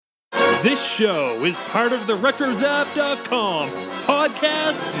This show is part of the RetroZap.com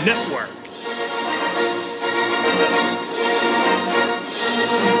podcast network.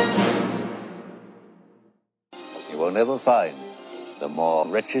 You will never find the more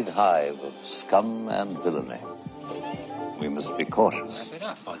wretched hive of scum and villainy. We must be cautious. Wrap it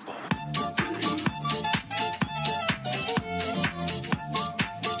up, fuzzball.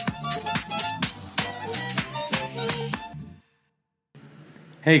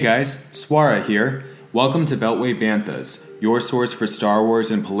 Hey guys, Swara here. Welcome to Beltway Banthas, your source for Star Wars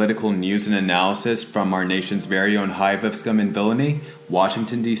and political news and analysis from our nation's very own hive of scum and villainy,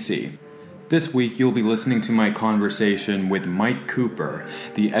 Washington, D.C. This week you'll be listening to my conversation with Mike Cooper,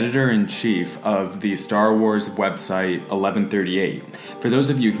 the editor-in-chief of the Star Wars website Eleven-ThirtyEight. For those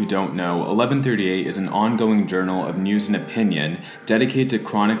of you who don't know, Eleven-ThirtyEight is an ongoing journal of news and opinion dedicated to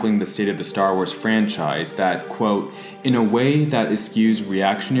chronicling the state of the Star Wars franchise that, quote, in a way that eschews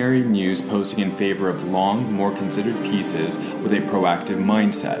reactionary news posting in favor of long, more considered pieces with a proactive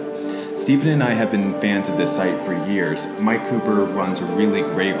mindset. Stephen and I have been fans of this site for years. Mike Cooper runs a really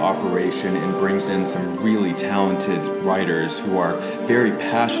great operation and brings in some really talented writers who are very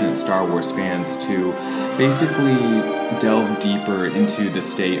passionate Star Wars fans to basically delve deeper into the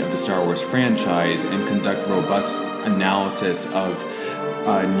state of the Star Wars franchise and conduct robust analysis of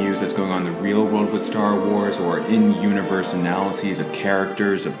news that's going on in the real world with Star Wars or in-universe analyses of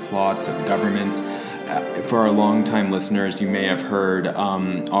characters, of plots, of governments. For our longtime listeners, you may have heard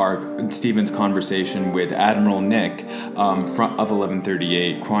Stephen's conversation with Admiral Nick of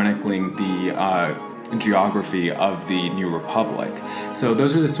Eleven-ThirtyEight, chronicling the geography of the New Republic. So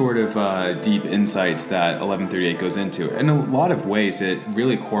those are the sort of deep insights that Eleven-ThirtyEight goes into. In a lot of ways, it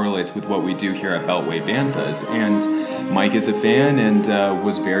really correlates with what we do here at Beltway Banthas. And Mike is a fan and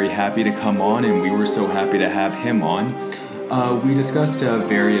was very happy to come on, and we were so happy to have him on. We discussed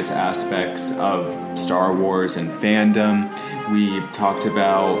various aspects of Star Wars and fandom. We talked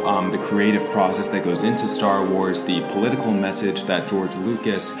about the creative process that goes into Star Wars, the political message that George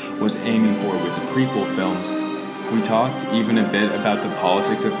Lucas was aiming for with the prequel films. We talked even a bit about the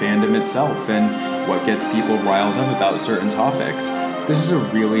politics of fandom itself and what gets people riled up about certain topics. This is a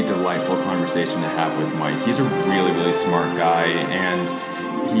really delightful conversation to have with Mike. He's a really, really smart guy, and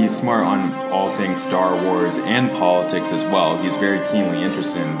he's smart on all things Star Wars and politics as well. He's very keenly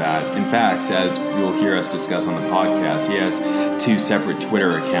interested in that. In fact, as you'll hear us discuss on the podcast, he has two separate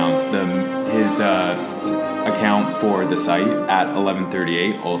Twitter accounts. His account for the site at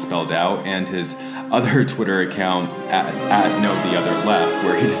Eleven-ThirtyEight, all spelled out, and his other Twitter account at No the Other Left,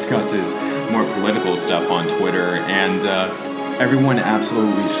 where he discusses more political stuff on Twitter. And everyone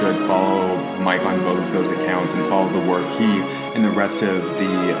absolutely should follow Mike on both of those accounts and follow the work he and the rest of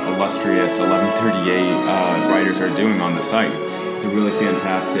the illustrious Eleven-ThirtyEight writers are doing on the site. It's a really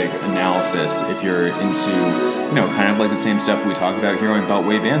fantastic analysis if you're into, kind of like the same stuff we talk about here on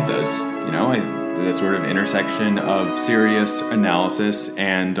Beltway Banthas. The sort of intersection of serious analysis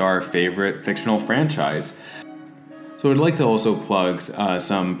and our favorite fictional franchise. So I'd like to also plug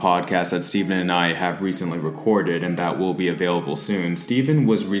some podcasts that Stephen and I have recently recorded and that will be available soon. Stephen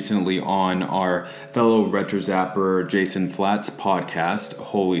was recently on our fellow Retro Zapper Jason Flatt's podcast,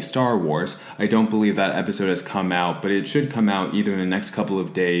 Holy Star Wars. I don't believe that episode has come out, but it should come out either in the next couple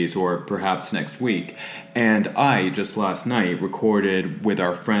of days or perhaps next week. And I, just last night, recorded with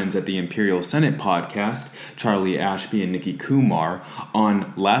our friends at the Imperial Senate podcast, Charlie Ashby and Nikki Kumar,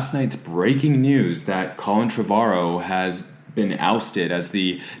 on last night's breaking news that Colin Trevorrow has been ousted as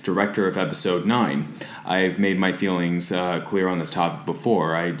the director of Episode 9. I've made my feelings clear on this topic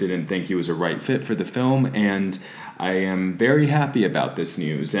before. I didn't think he was a right fit for the film, and I am very happy about this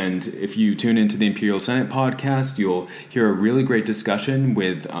news. And if you tune into the Imperial Senate podcast, you'll hear a really great discussion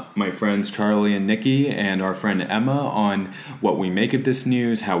with my friends Charlie and Nikki and our friend Emma on what we make of this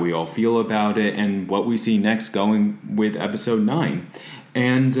news, how we all feel about it, and what we see next going with Episode 9.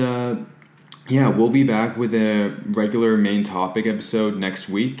 And we'll be back with a regular main topic episode next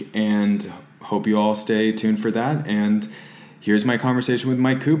week, and hope you all stay tuned for that. And here's my conversation with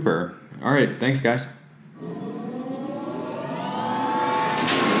Mike Cooper. All right, thanks, guys.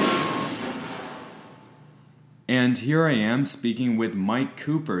 And here I am speaking with Mike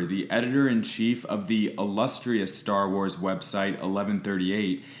Cooper, the editor-in-chief of the illustrious Star Wars website,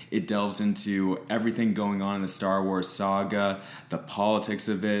 Eleven-ThirtyEight. It delves into everything going on in the Star Wars saga, the politics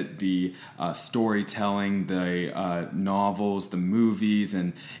of it, the storytelling, the novels, the movies,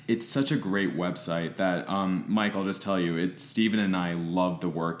 and it's such a great website that, Mike, I'll just tell you, Stephen and I love the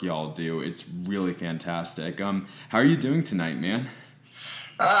work y'all do. It's really fantastic. How are you doing tonight, man?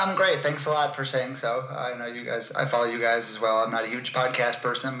 I'm great. Thanks a lot for saying so. I know you guys. I follow you guys as well. I'm not a huge podcast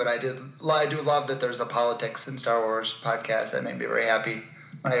person, but I do love that there's a politics and Star Wars podcast. That made me very happy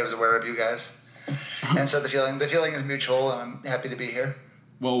when I was aware of you guys. And so the feeling is mutual, and I'm happy to be here.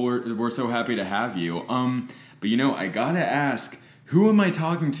 Well, we're so happy to have you. But I gotta ask, who am I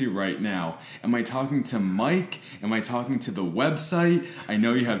talking to right now? Am I talking to Mike? Am I talking to the website? I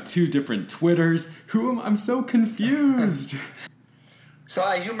know you have 2 different Twitters. I'm so confused. So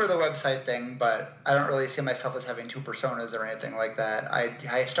I humor the website thing, but I don't really see myself as having 2 personas or anything like that.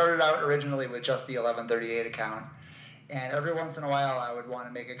 I started out originally with just the 11-38 account, and every once in a while I would want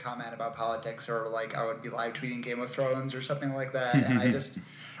to make a comment about politics, or like I would be live tweeting Game of Thrones or something like that, and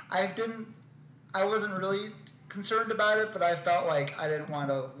I wasn't really concerned about it, but I felt like I didn't want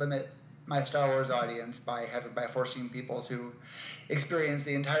to limit my Star Wars audience by forcing people to experience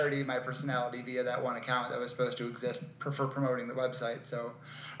the entirety of my personality via that one account that was supposed to exist for promoting the website. So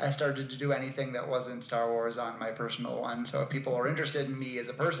I started to do anything that wasn't Star Wars on my personal one. So if people are interested in me as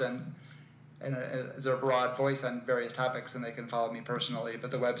a person and as a broad voice on various topics, then they can follow me personally.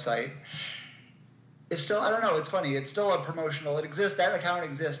 But the website is still, I don't know, it's funny. It's still a promotional. It exists. That account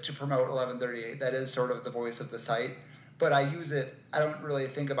exists to promote 11-38. That is sort of the voice of the site. But I use it. I don't really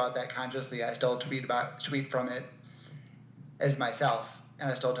think about that consciously. I still tweet from it as myself,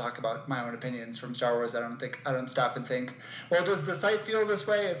 and I still talk about my own opinions from Star Wars. I don't stop and think, well, does the site feel this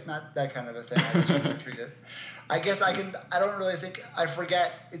way? It's not that kind of a thing. I just retweet it. I guess I don't really think. I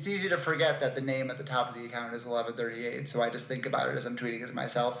forget. It's easy to forget that the name at the top of the account is 11-38. So I just think about it as I'm tweeting as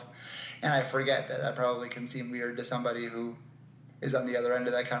myself, and I forget that probably can seem weird to somebody who is on the other end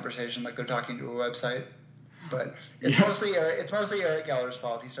of that conversation, like they're talking to a website. But it's mostly Eric Geller's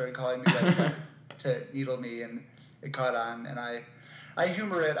fault. He started calling me website to needle me, and it caught on. And I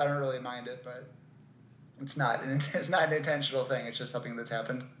humor it. I don't really mind it, but it's not an intentional thing. It's just something that's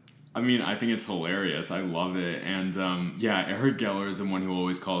happened. I mean, I think it's hilarious. I love it. And Eric Geller is the one who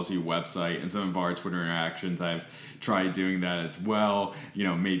always calls you website. And some of our Twitter interactions, I've tried doing that as well.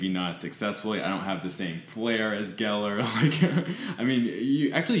 Maybe not successfully. I don't have the same flair as Geller. I mean,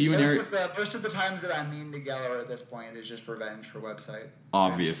 you and Eric. Most of the times that I'm mean to Geller at this point is just revenge for website.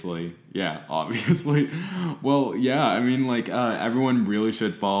 Obviously. Yeah, obviously. Well, yeah, I mean, everyone really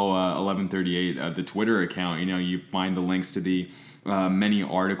should follow 11-38, the Twitter account. You find the links to the many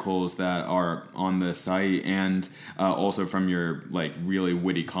articles that are on the site, and also from your really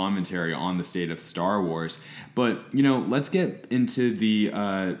witty commentary on the state of Star Wars. But let's get into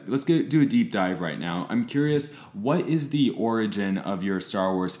let's do a deep dive right now. I'm curious, what is the origin of your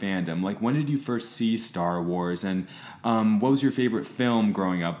Star Wars fandom? When did you first see Star Wars, and what was your favorite film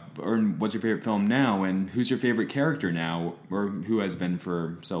growing up, or what's your favorite film now, and who's your favorite character now, or who has been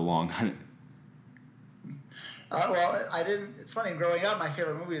for so long? Well, I didn't. It's funny. Growing up, my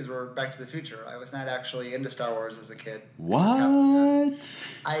favorite movies were Back to the Future. I was not actually into Star Wars as a kid. What?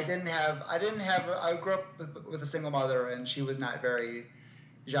 I didn't have. I grew up with a single mother, and she was not very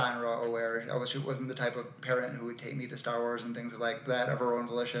genre aware. She wasn't the type of parent who would take me to Star Wars and things like that of her own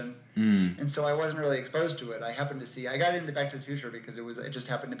volition. And so I wasn't really exposed to it. I got into Back to the Future because it just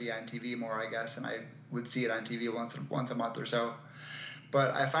happened to be on TV more, I guess, and I would see it on TV once a month or so.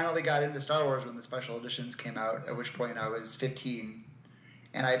 But I finally got into Star Wars when the special editions came out, at which point I was 15,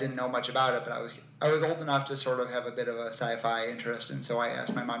 and I didn't know much about it, but I was old enough to sort of have a bit of a sci-fi interest, and so I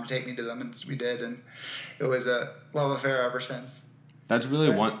asked my mom to take me to them, and we did, and it was a love affair ever since. That's really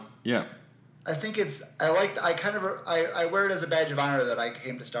yeah. I think I wear it as a badge of honor that I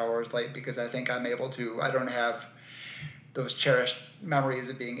came to Star Wars late, because I think I don't have those cherished memories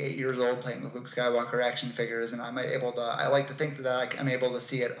of being 8 years old playing with Luke Skywalker action figures, and I like to think that I'm able to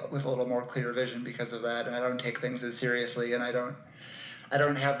see it with a little more clear vision because of that, and I don't take things as seriously, and I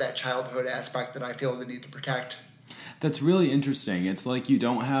don't have that childhood aspect that I feel the need to protect. That's really interesting. It's like you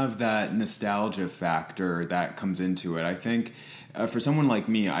don't have that nostalgia factor that comes into it. I think for someone like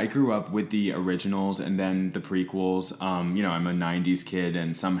me, I grew up with the originals and then the prequels. I'm a 90s kid,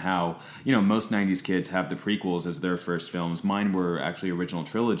 and somehow, most 90s kids have the prequels as their first films. Mine were actually original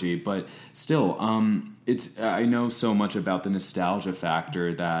trilogy, but still, I know so much about the nostalgia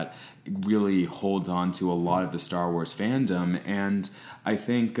factor that really holds on to a lot of the Star Wars fandom, and I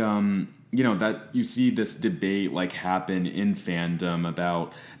think that you see this debate happen in fandom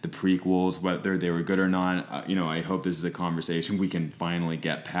about the prequels, whether they were good or not. I hope this is a conversation we can finally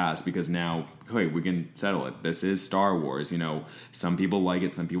get past, because now, we can settle it. This is Star Wars. Some people like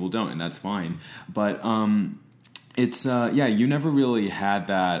it, some people don't, and that's fine. But it's you never really had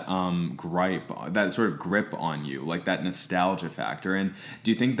that gripe, that sort of grip on you, that nostalgia factor. And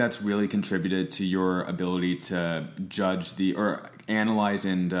do you think that's really contributed to your ability to judge or analyze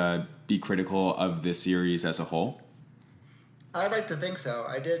and be critical of this series as a whole? I'd like to think so.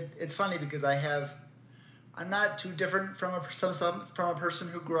 I did. It's funny because I'm not too different from a person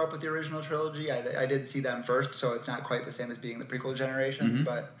who grew up with the original trilogy. I did see them first, so it's not quite the same as being the prequel generation. Mm-hmm.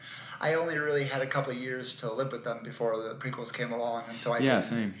 But I only really had a couple of years to live with them before the prequels came along, and so I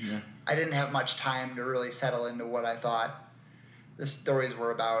didn't have much time to really settle into what I thought the stories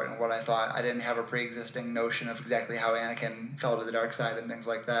were about and what I thought. I didn't have a pre-existing notion of exactly how Anakin fell to the dark side and things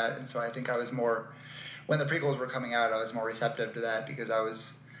like that. And so I think I was more, when the prequels were coming out, I was more receptive to that because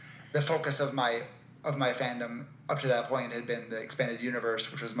the focus of my fandom up to that point had been the expanded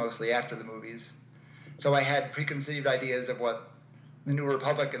universe, which was mostly after the movies. So I had preconceived ideas of what the New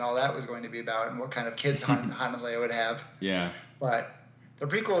Republic and all that was going to be about and what kind of kids Han and Leia would have. Yeah. But the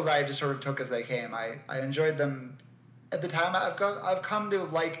prequels I just sort of took as they came. I enjoyed them at the time. I've come to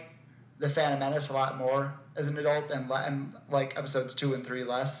like The Phantom Menace a lot more as an adult and like episodes 2 and 3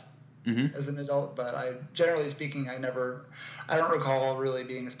 less. Mm-hmm. As an adult, but generally speaking, I don't recall really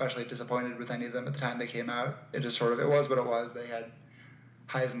being especially disappointed with any of them at the time they came out. It just sort of, it was what it was. They had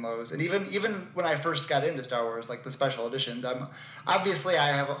highs and lows, and even when I first got into Star Wars, like the special editions, I'm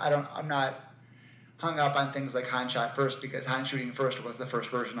not hung up on things like Han shot first because Han shooting first was the first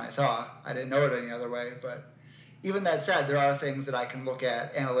version I saw. I didn't know it any other way, but even that said, there are things that I can look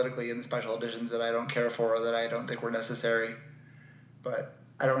at analytically in the special editions that I don't care for or that I don't think were necessary, but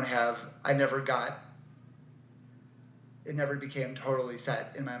it never became totally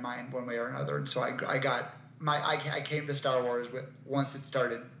set in my mind one way or another. And so I came to Star Wars once it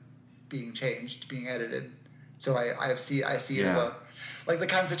started being changed, being edited. So I see it as like the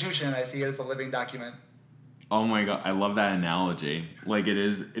Constitution, I see it as a living document. Oh my God, I love that analogy. Like it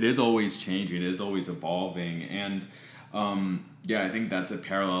is always changing, it is always evolving. And I think that's a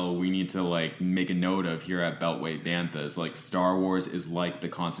parallel we need to like make a note of here at Beltway Banthas. Like Star Wars is like the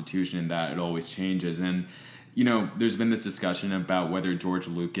Constitution in that it always changes. And there's been this discussion about whether George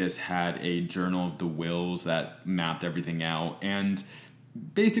Lucas had a journal of the wills that mapped everything out, and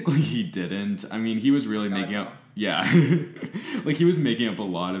basically he didn't. I mean, he was really making up like he was making up a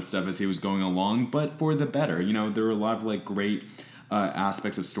lot of stuff as he was going along, but for the better. There were a lot of like great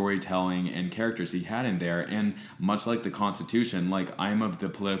aspects of storytelling and characters he had in there, and much like the Constitution, like I'm of the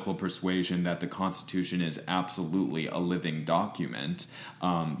political persuasion that the Constitution is absolutely a living document.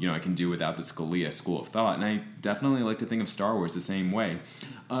 I can do without the Scalia school of thought, and I definitely like to think of Star Wars the same way.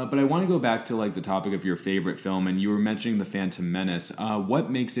 But I want to go back to like the topic of your favorite film, and you were mentioning The Phantom Menace. What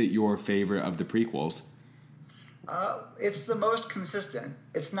makes it your favorite of the prequels? It's the most consistent.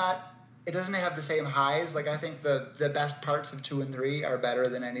 It doesn't have the same highs. Like I think the best parts of 2 and 3 are better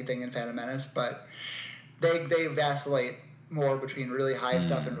than anything in Phantom Menace, but they vacillate more between really high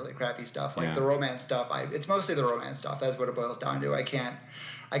stuff and really crappy stuff. Like the romance stuff, it's mostly the romance stuff. That's what it boils down to. I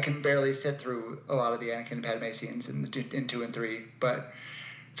can barely sit through a lot of the Anakin and Padme scenes in 2 and 3. But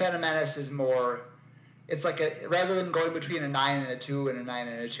Phantom Menace is more. It's like rather than going between a 9 and a 2 and a 9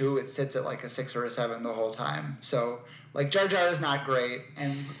 and a 2, it sits at like a 6 or a 7 the whole time. So like Jar Jar is not great,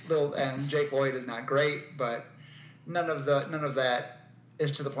 and Jake Lloyd is not great, but none of that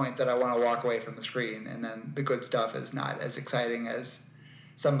is to the point that I want to walk away from the screen. And then the good stuff is not as exciting as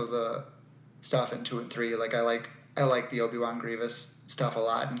some of the stuff in 2 and 3. Like I like the Obi-Wan Grievous stuff a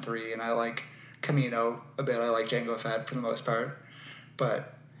lot in 3, and I like Camino a bit. I like Jango Fett for the most part,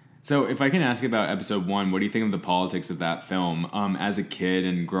 but. So if I can ask about episode 1, what do you think of the politics of that film? As a kid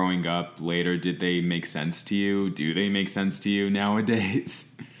and growing up later, did they make sense to you? Do they make sense to you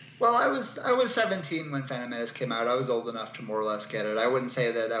nowadays? Well, I was 17 when Phantom Menace came out. I was old enough to more or less get it. I wouldn't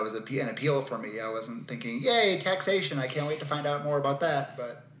say that was an appeal for me. I wasn't thinking, yay, taxation. I can't wait to find out more about that.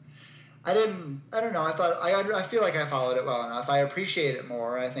 But I don't know. I feel like I followed it well enough. I appreciate it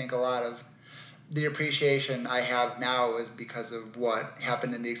more. I think a lot of the appreciation I have now is because of what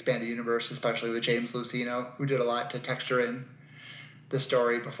happened in the expanded universe, especially with James Luceno, who did a lot to texture in the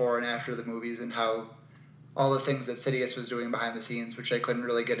story before and after the movies, and how all the things that Sidious was doing behind the scenes, which they couldn't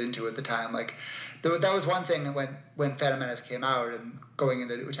really get into at the time. Like that was one thing that when Phantom Menace came out and going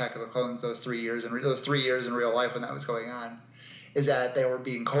into Attack of the Clones, those 3 years in real life when that was going on, is that they were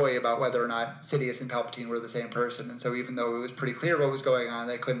being coy about whether or not Sidious and Palpatine were the same person. And so even though it was pretty clear what was going on,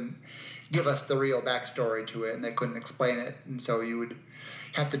 they couldn't give us the real backstory to it, and they couldn't explain it. And so you would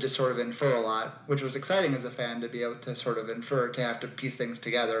have to just sort of infer a lot, which was exciting as a fan to be able to sort of infer, to have to piece things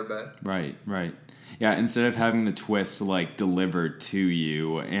together. But Right. Yeah, instead of having the twist like delivered to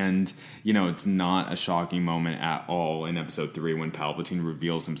you, and it's not a shocking moment at all in episode 3 when Palpatine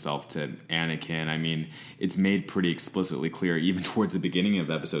reveals himself to Anakin. I mean, it's made pretty explicitly clear even towards the beginning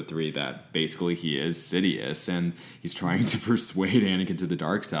of episode 3 that basically he is Sidious and he's trying to persuade Anakin to the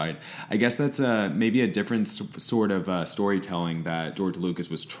dark side. I guess that's maybe a different sort of storytelling that George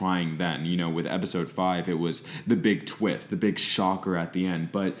Lucas was trying then. With episode 5, it was the big twist, the big shocker at the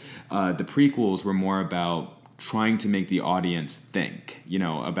end, but the prequels were more about trying to make the audience think,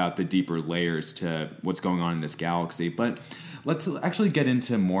 about the deeper layers to what's going on in this galaxy. But let's actually get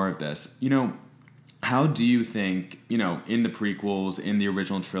into more of this. How do you think, in the prequels, in the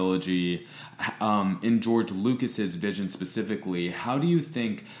original trilogy, in George Lucas's vision specifically, how do you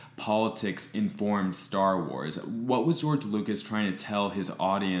think politics informed Star Wars? What was George Lucas trying to tell his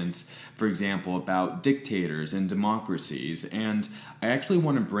audience, for example, about dictators and democracies? And I actually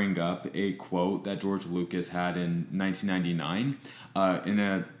want to bring up a quote that George Lucas had in 1999 in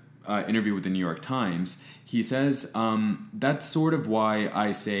an interview with the New York Times. He says, that's sort of why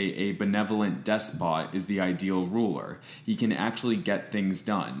I say a benevolent despot is the ideal ruler. He can actually get things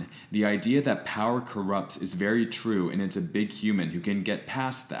done. The idea that power corrupts is very true, and it's a big human who can get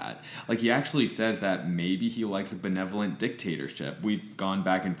past that. Like, he actually says that maybe he likes a benevolent dictatorship. We've gone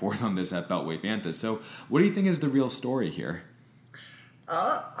back and forth on this at Beltway Bantha. So what do you think is the real story here?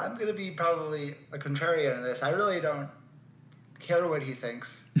 I'm going to be probably a contrarian in this. I really don't care what he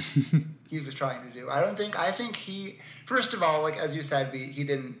thinks he was trying to do. I think he, first of all, like as you said, he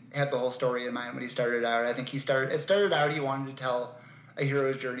didn't have the whole story in mind when he started out. I think it started out he wanted to tell a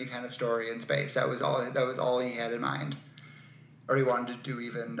hero's journey kind of story in space. That was all he had in mind. Or he wanted to do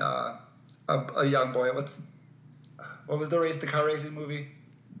even a young boy. What was the car racing movie?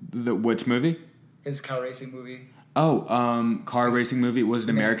 Which movie? His car racing movie. Oh, car racing movie. Was it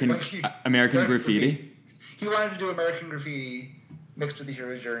American Graffiti? He wanted to do American Graffiti mixed with the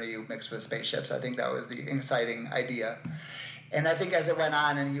hero's journey, mixed with spaceships. I think that was the exciting idea. And I think as it went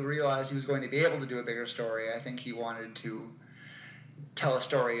on and he realized he was going to be able to do a bigger story, I think he wanted to tell a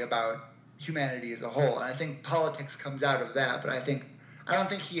story about humanity as a whole. And I think politics comes out of that, but I don't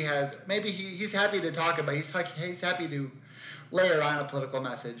think he has, maybe he's happy to talk about, he's happy to layer on a political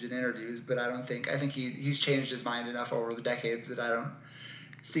message in interviews, but I think he's changed his mind enough over the decades that I don't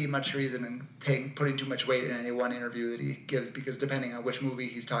see much reason in putting too much weight in any one interview that he gives, because depending on which movie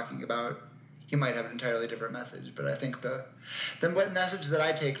he's talking about, he might have an entirely different message. But I think the message that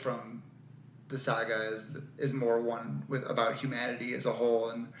I take from the saga is more one about humanity as a whole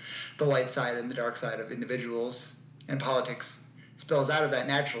and the light side and the dark side of individuals, and politics spills out of that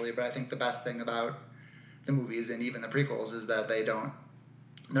naturally. But I think the best thing about the movies and even the prequels is that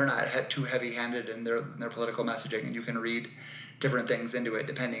they're not too heavy-handed in their political messaging, and you can read different things into it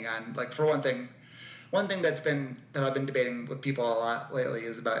depending on, like, for one thing that I've been debating with people a lot lately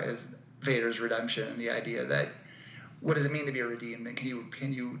is Vader's redemption and the idea that what does it mean to be redeemed, and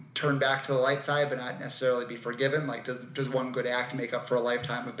can you turn back to the light side but not necessarily be forgiven? Like, does one good act make up for a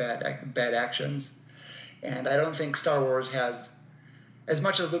lifetime of bad actions? And I don't think Star Wars has, as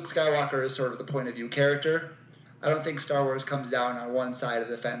much as Luke Skywalker is sort of the point of view character, I don't think Star Wars comes down on one side of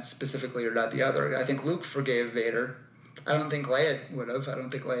the fence specifically or not the other. I think Luke forgave Vader. I don't think Leia would have. I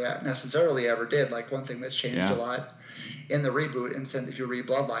don't think Leia necessarily ever did. Like, one thing that's changed a lot in the reboot, and if you read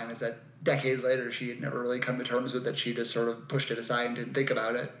Bloodline, is that decades later she had never really come to terms with it. She just sort of pushed it aside and didn't think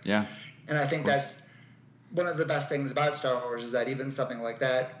about it. Yeah. And I think that's one of the best things about Star Wars, is that even something like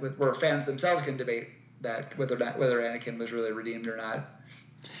that, where fans themselves can debate that whether Anakin was really redeemed or not.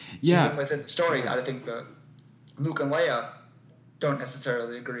 Yeah. Even within the story, I think Luke and Leia don't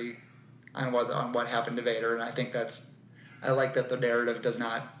necessarily agree on what happened to Vader, and I think I like that the narrative does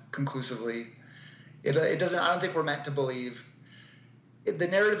not conclusively. It doesn't. I don't think we're meant to believe. The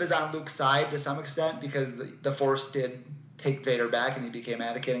narrative is on Luke's side to some extent, because the Force did take Vader back and he became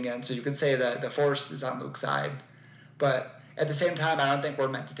Anakin again. So you can say that the Force is on Luke's side, but at the same time, I don't think we're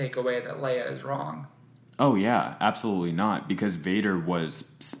meant to take away that Leia is wrong. Oh yeah, absolutely not. Because Vader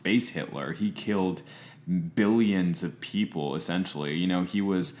was space Hitler. He killed billions of people, essentially. He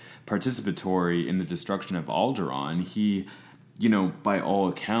was participatory in the destruction of Alderaan. He, by all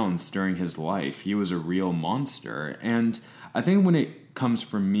accounts, during his life, he was a real monster. And I think when it comes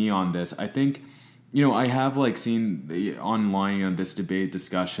from me on this, I think, I have seen online this debate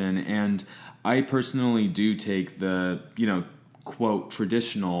discussion, and I personally do take the, quote,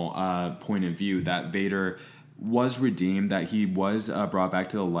 traditional point of view that Vader was redeemed, that he was brought back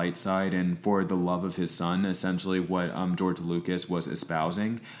to the light side and for the love of his son, essentially what George Lucas was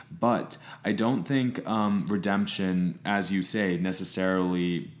espousing. But I don't think redemption, as you say,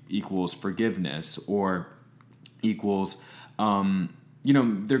 necessarily equals forgiveness or equals,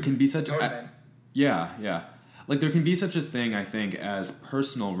 there can be such... Yeah. Like, there can be such a thing, I think, as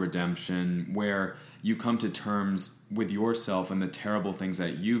personal redemption, where you come to terms with yourself and the terrible things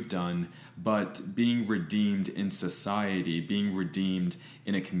that you've done, but being redeemed in society, being redeemed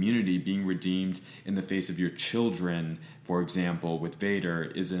in a community, being redeemed in the face of your children, for example, with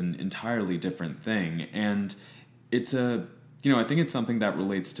Vader, is an entirely different thing. And it's I think it's something that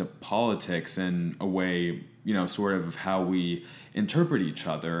relates to politics in a way, sort of how we interpret each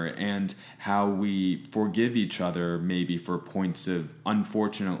other and how we forgive each other, maybe for points of,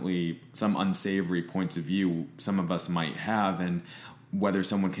 unfortunately, some unsavory points of view some of us might have, and whether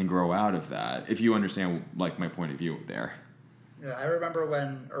someone can grow out of that, if you understand, like, my point of view there. Yeah, I remember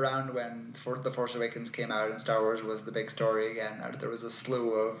when The Force Awakens came out and Star Wars was the big story again. There was a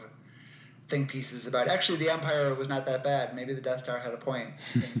slew of think pieces about, actually, the Empire was not that bad. Maybe the Death Star had a point,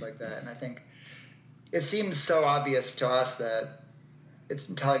 things like that. And I think it seems so obvious to us that it's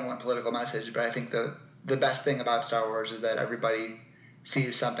telling one political message, but I think the best thing about Star Wars is that everybody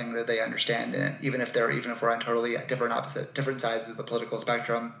sees something that they understand in it, even if we're on totally different sides of the political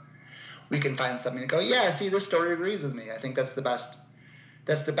spectrum. We can find something to go, yeah, see, this story agrees with me. I think that's the best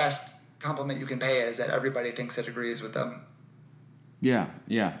compliment you can pay, is that everybody thinks it agrees with them. Yeah,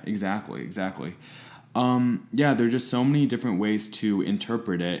 exactly. There are just so many different ways to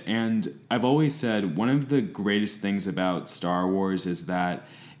interpret it. And I've always said one of the greatest things about Star Wars is that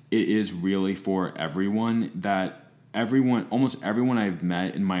it is really for everyone, that almost everyone I've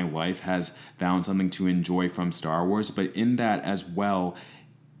met in my life has found something to enjoy from Star Wars. But in that as well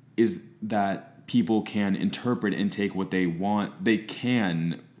is that people can interpret and take what they want,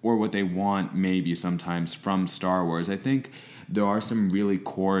 or what they want maybe sometimes from Star Wars. I think there are some really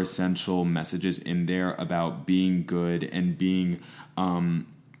core essential messages in there about being good and being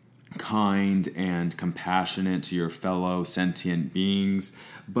kind and compassionate to your fellow sentient beings.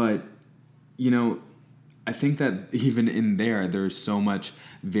 But, I think that even in there's so much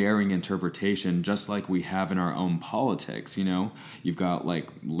varying interpretation, just like we have in our own politics. You've got like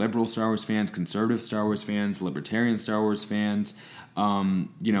liberal Star Wars fans, conservative Star Wars fans, libertarian Star Wars fans,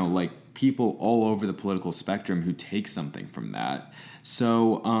 like people all over the political spectrum who take something from that.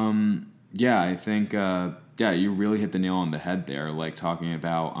 So, I think, you really hit the nail on the head there, like talking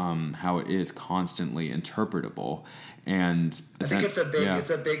about how it is constantly interpretable. And I think it's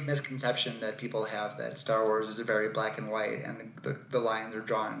a big misconception that people have, that Star Wars is a very black and white, and the lines are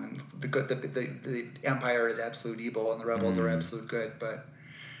drawn, and the Empire is absolute evil and the rebels are absolute good. But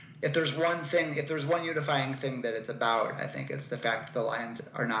if there's one unifying thing that it's about, I think it's the fact that the lines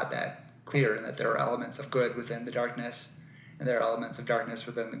are not that clear, and that there are elements of good within the darkness, and there are elements of darkness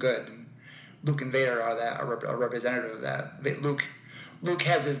within the good. And Luke and Vader are representative of that. Luke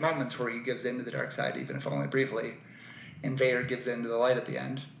has his moments where he gives in to the dark side, even if only briefly, and Vader gives in to the light at the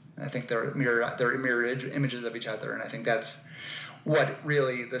end. And I think they're mirror images of each other, and I think that's what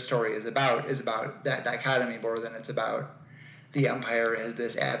really the story is about that dichotomy more than it's about the Empire as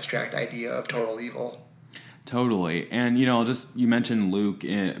this abstract idea of total evil. Totally. And, you mentioned Luke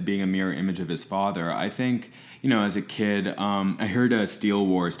being a mirror image of his father. I think, as a kid, I heard Steel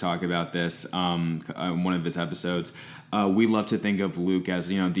Wars talk about this, one of his episodes. We love to think of Luke as,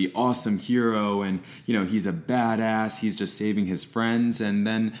 the awesome hero, and, he's a badass. He's just saving his friends. And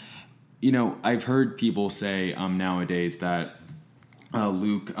then, I've heard people say nowadays that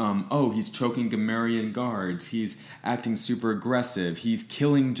Luke, he's choking Gamorrean guards, he's acting super aggressive, he's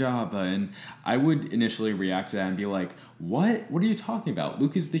killing Jabba, and I would initially react to that and be like, what are you talking about?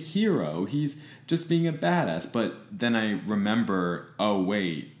 Luke is the hero, he's just being a badass. But then I remember, oh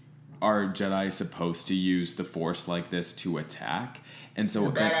wait, are Jedi supposed to use the Force like this to attack? And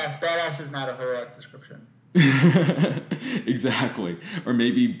so badass is not a heroic description. Exactly. Or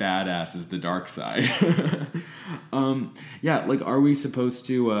maybe badass is the dark side. Are we supposed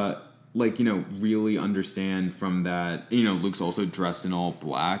to really understand from that, Luke's also dressed in all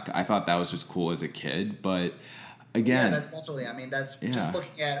black. I thought that was just cool as a kid, but again, that's definitely, just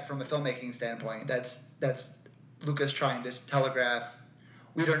looking at it from a filmmaking standpoint, that's Lucas trying to telegraph.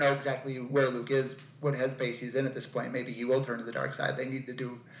 We don't know exactly where Luke is, what headspace he's in at this point. Maybe he will turn to the dark side. He needed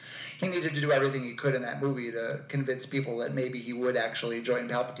to do everything he could in that movie to convince people that maybe he would actually join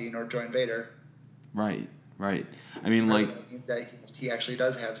Palpatine or join Vader. Right. That means that he actually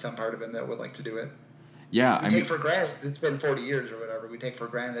does have some part of him that would like to do it. Yeah, we take for granted, it's been 40 years or whatever, we take for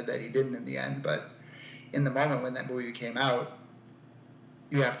granted that he didn't in the end, but in the moment when that movie came out,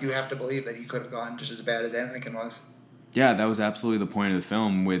 you have to believe that he could have gone just as bad as Anakin was. Yeah, that was absolutely the point of the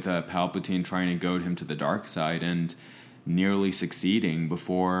film, with Palpatine trying to goad him to the dark side and nearly succeeding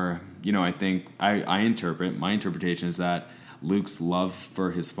before, I think, my interpretation is that Luke's love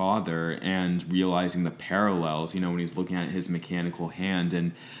for his father and realizing the parallels, when he's looking at his mechanical hand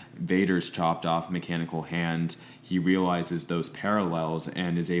and Vader's chopped off mechanical hand, he realizes those parallels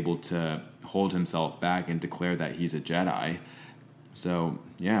and is able to hold himself back and declare that he's a Jedi. So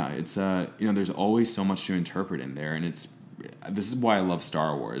yeah, it's there's always so much to interpret in there, and this is why I love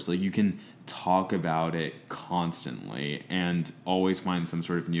Star Wars. Like, you can talk about it constantly and always find some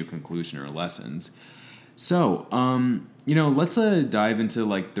sort of new conclusion or lessons. So let's dive into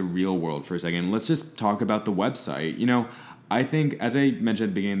like the real world for a second. Let's just talk about the website. I think, as I mentioned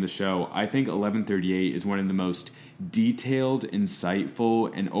at the beginning of the show, I think 1138 is one of the most detailed,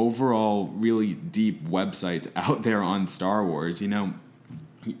 insightful, and overall really deep websites out there on Star Wars.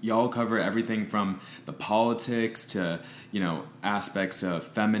 Y'all cover everything from the politics to, aspects of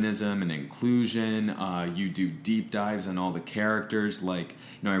feminism and inclusion. You do deep dives on all the characters. Like,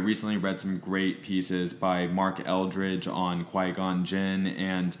 I recently read some great pieces by Mark Eldridge on Qui-Gon Jinn,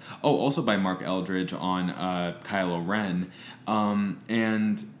 and also by Mark Eldridge on Kylo Ren.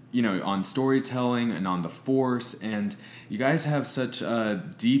 And on storytelling and on the Force, and you guys have such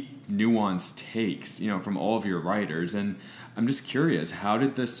deep, nuanced takes, from all of your writers, and I'm just curious, how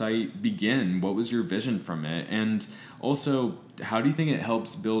did the site begin? What was your vision from it? And also, how do you think it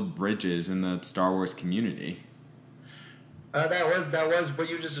helps build bridges in the Star Wars community? That was what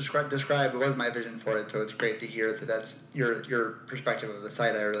you just described was my vision for it, so it's great to hear that that's your perspective of the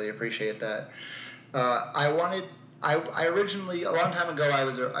site. I really appreciate that. I originally, a long time ago,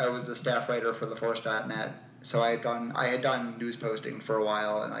 I was a staff writer for theforce.net, so I had done news posting for a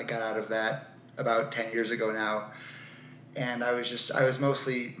while, and I got out of that about 10 years ago now. And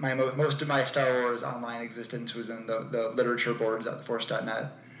most of my Star Wars online existence was in the literature boards at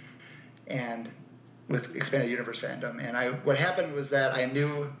theforce.net, and with Expanded Universe fandom. And what happened was that I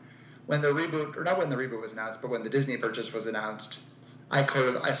knew when the reboot, or not when the reboot was announced, but when the Disney purchase was announced, I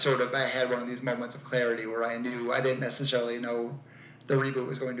had one of these moments of clarity where I knew I didn't necessarily know the reboot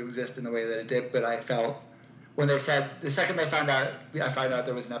was going to exist in the way that it did, but I felt when they said, the second I found out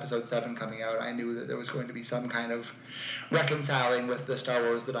there was an episode 7 coming out, I knew that there was going to be some kind of reconciling with the Star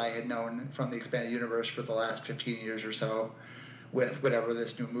Wars that I had known from the Expanded Universe for the last 15 years or so with whatever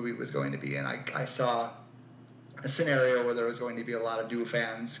this new movie was going to be. And I saw a scenario where there was going to be a lot of new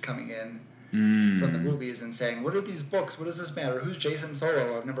fans coming in from the movies and saying, what are these books? What does this matter? Who's Jason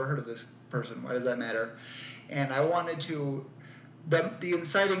Solo? I've never heard of this person. Why does that matter? And I wanted to... The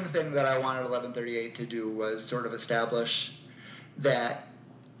inciting thing that I wanted 1138 to do was sort of establish that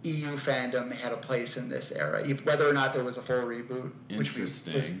EU fandom had a place in this era, whether or not there was a full reboot, which was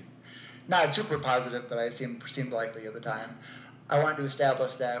not super positive, but I seemed likely at the time. I wanted to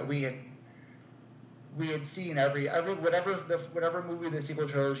establish that we had seen whatever movie the sequel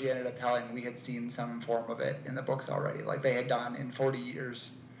trilogy ended up telling, we had seen some form of it in the books already, like they had done in 40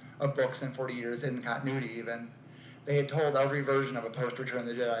 years of books and 40 years in continuity even. They had told every version of a post-Return of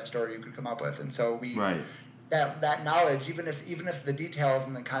the Jedi story you could come up with, and so that knowledge, even if the details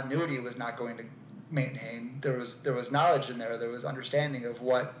and the continuity was not going to maintain, there was knowledge in there. There was understanding of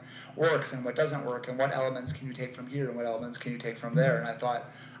what works and what doesn't work, and what elements can you take from here and what elements can you take from there. And I thought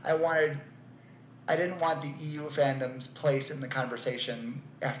I didn't want the EU fandom's place in the conversation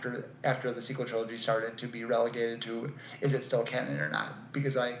after the sequel trilogy started to be relegated to, is it still canon or not?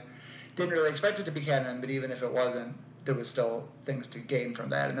 Because I didn't really expect it to be canon, but even if it wasn't, there was still things to gain from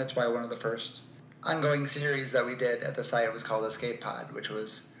that. And that's why one of the first ongoing series that we did at the site was called Escape Pod, which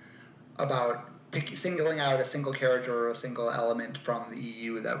was about singling out a single character or a single element from the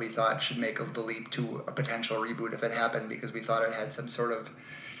EU that we thought should make the leap to a potential reboot if it happened, because we thought it had some sort of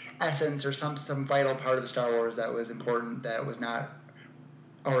essence or some vital part of Star Wars that was important, that was not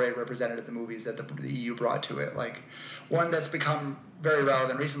already represented in the movies that the EU brought to it. Like, one that's become very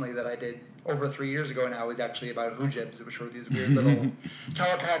relevant recently that I did over 3 years ago now was actually about Hoojibs, which were these weird little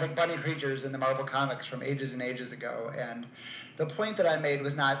telepathic bunny creatures in the Marvel Comics from ages and ages ago. And the point that I made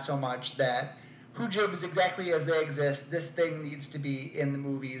was not so much that Hoojibs, exactly as they exist, this thing needs to be in the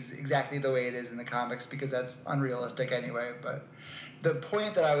movies exactly the way it is in the comics, because that's unrealistic anyway. But the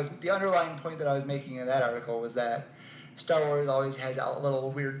underlying point that I was making in that article was that Star Wars always has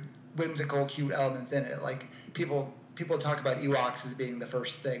little weird, whimsical, cute elements in it. Like, people talk about Ewoks as being the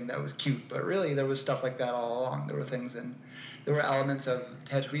first thing that was cute, but really there was stuff like that all along. There were things in there were elements of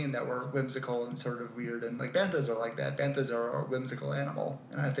Tatooine that were whimsical and sort of weird, and like banthas are like that. Banthas are a whimsical animal,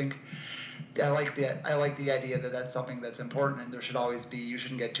 and I think I like the idea that that's something that's important, and there should always be. You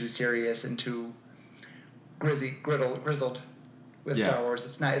shouldn't get too serious and too grizzled with Star Wars.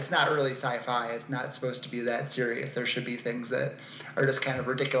 It's not really sci-fi. It's not supposed to be that serious. There should be things that are just kind of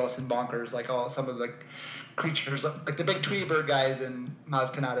ridiculous and bonkers, like some of the creatures, like the big Tweety bird guys in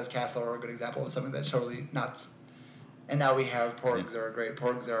Maz Kanata's castle are a good example of something that's totally nuts. And now we have porgs that are great.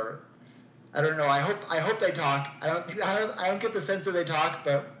 Porgs are, I don't know. I hope they talk. I don't get the sense that they talk,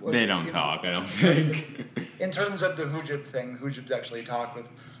 but they don't talk. I don't think. In terms of the Hoojib thing, Hoojibs actually talk with,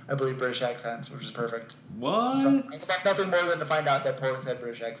 I believe, British accents, which is perfect. What? So I expect nothing more than to find out that porgs had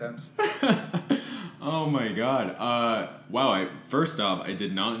British accents. Oh my god. Wow, first off, I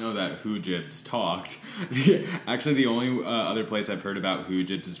did not know that Hoojibs talked. Actually, the only other place I've heard about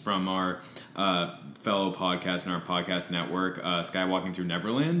Hoojibs is from our fellow podcast and our podcast network, Skywalking Through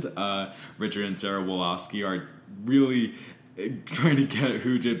Neverland. Richard and Sarah Wolofsky are really trying to get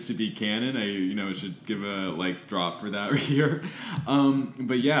Hoojibs to be canon. I should give a drop for that here.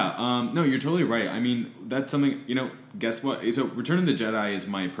 But yeah, no, you're totally right. I mean, that's something, guess what? So Return of the Jedi is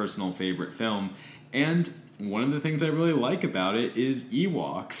my personal favorite film, and one of the things I really like about it is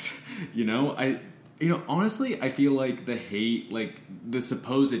Ewoks. Honestly, I feel like the hate, the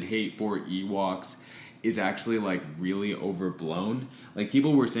supposed hate for Ewoks is actually really overblown.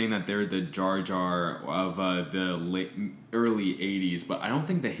 People were saying that they're the Jar Jar of the early 80s, but I don't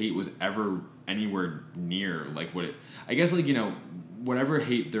think the hate was ever anywhere near what it, I guess whatever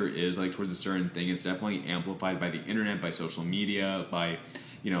hate there is towards a certain thing is definitely amplified by the internet, by social media, by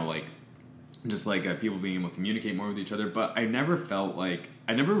just people being able to communicate more with each other. But I never felt I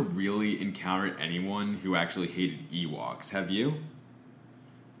never really encountered anyone who actually hated Ewoks. Have you?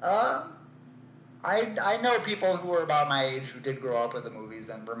 I know people who are about my age who did grow up with the movies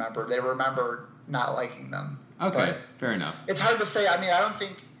and remember not liking them. Okay, fair enough. It's hard to say. I mean, I don't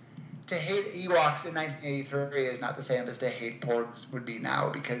think to hate Ewoks in 1983 is not the same as to hate porgs would be now,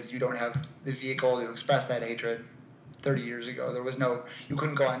 because you don't have the vehicle to express that hatred. 30 years ago, you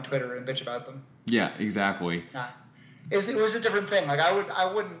couldn't go on Twitter and bitch about them. Yeah, exactly. It was a different thing.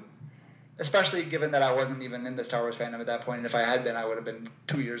 I wouldn't, especially given that I wasn't even in the Star Wars fandom at that point. And if I had been, I would have been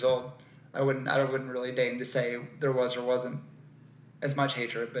 2 years old. I wouldn't really deign to say there was or wasn't as much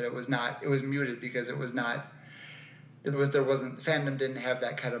hatred, but it was not. It was muted because it was not. There wasn't. Fandom didn't have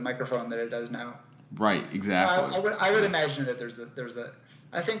that kind of microphone that it does now. Right. Exactly. I would imagine that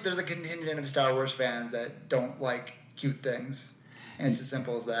I think there's a contingent of Star Wars fans that don't like cute things, and it's as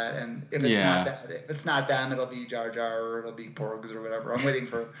simple as that. And if it's not them, it'll be Jar Jar or it'll be porgs or whatever. I'm waiting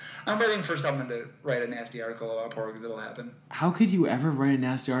for someone to write a nasty article about porgs. It'll happen. How could you ever write a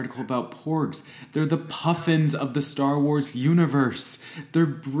nasty article about porgs? They're the puffins of the Star Wars universe. They're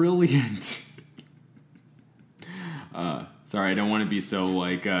brilliant. Sorry, I don't want to be so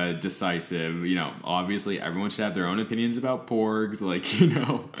decisive. Obviously everyone should have their own opinions about porgs.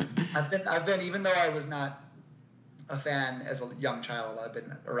 I've been even though I was not a fan as a young child, I've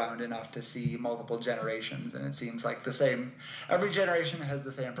been around enough to see multiple generations, and it seems like every generation has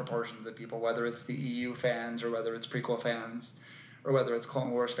the same proportions of people, whether it's the EU fans or whether it's prequel fans or whether it's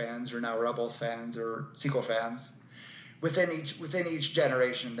Clone Wars fans or now Rebels fans or sequel fans. Within each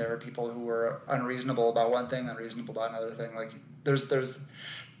generation, there are people who are unreasonable about one thing, unreasonable about another thing. There's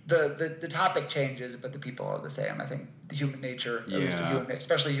the topic changes, but the people are the same. I think the human nature,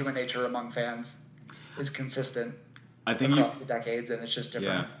 especially human nature among fans, is consistent. I think across the decades, and it's just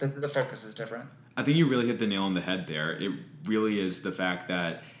different. Yeah. The focus is different. I think you really hit the nail on the head there. It really is the fact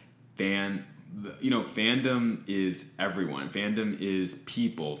that fandom is everyone. Fandom is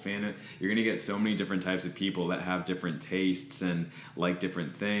people. You're going to get so many different types of people that have different tastes and like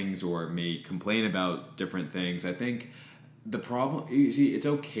different things or may complain about different things. I think the problem, it's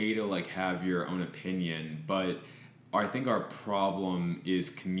okay to have your own opinion, but I think our problem is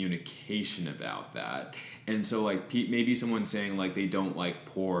communication about that. And so maybe someone saying they don't like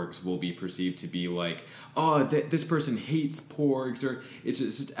porgs will be perceived to be this person hates porgs, or it's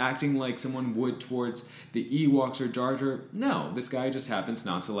just acting like someone would towards the Ewoks or Jar Jar. No, this guy just happens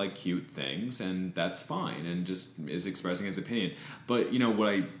not to like cute things, and that's fine, and just is expressing his opinion. But what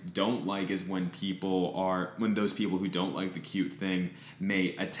I don't like is when those people who don't like the cute thing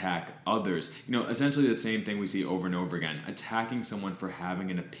may attack others. Essentially the same thing we see over and over again, attacking someone for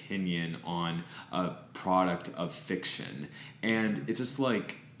having an opinion on a product of fiction. And it's just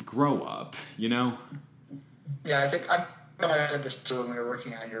grow up, Yeah, I think I said this too when we were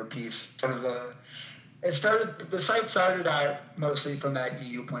working on your piece. Sort of The site started out mostly from that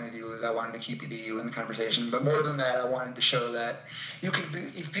EU point of view, as I wanted to keep the EU in the conversation. But more than that, I wanted to show that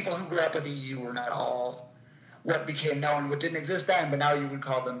if people who grew up with the EU were not all what became known, what didn't exist then, but now you would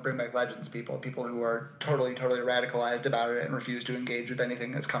call them Bring Back Legends people who are totally radicalized about it and refuse to engage with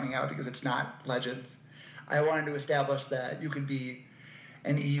anything that's coming out because it's not Legends. I wanted to establish that you could be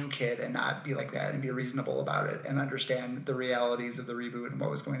an EU kid and not be like that and be reasonable about it and understand the realities of the reboot and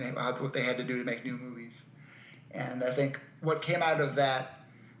what they had to do to make new movies. And I think what came out of that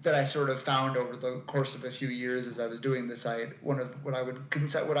I sort of found over the course of a few years as I was doing the site, one of what I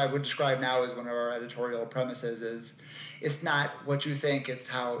would describe now as one of our editorial premises is it's not what you think, it's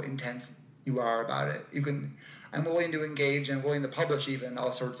how intense you are about it. I'm willing to engage and willing to publish even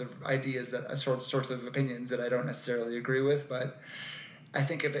all sorts of ideas sorts of opinions that I don't necessarily agree with, but I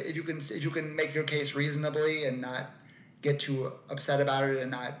think if you can make your case reasonably and not get too upset about it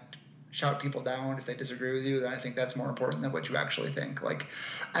and not shout people down if they disagree with you, then I think that's more important than what you actually think. Like,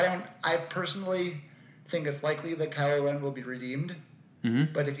 I personally think it's likely that Kylo Ren will be redeemed,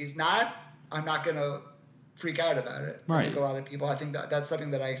 but if he's not, I'm not going to freak out about it. Right. I think a lot of people, I think that's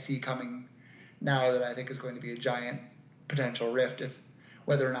something that I see coming now that I think is going to be a giant potential rift if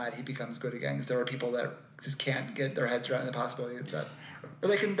whether or not he becomes good again. Because there are people that just can't get their heads around the possibility that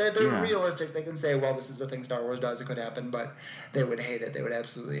they're realistic. They can say, well, this is the thing Star Wars does. It could happen, but they would hate it. They would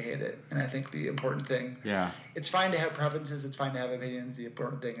absolutely hate it. And I think the important thing, it's fine to have preferences. It's fine to have opinions. The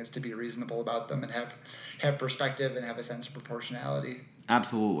important thing is to be reasonable about them and have perspective and have a sense of proportionality.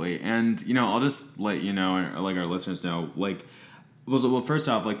 Absolutely. And, I'll just let you know, like our listeners know, well, first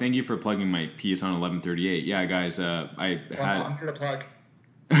off, thank you for plugging my piece on 11-38. Yeah, guys, I'm here to plug.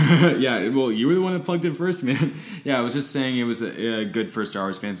 Yeah, well, you were the one that plugged it first, man. Yeah, I was just saying it was good for Star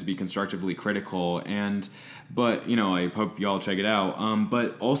Wars fans to be constructively critical, but I hope y'all check it out.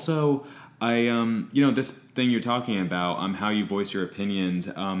 But also, this thing you're talking about, how you voice your opinions,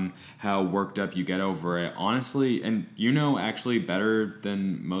 how worked up you get over it. Honestly, and actually better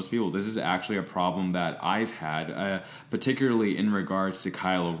than most people, this is actually a problem that I've had, particularly in regards to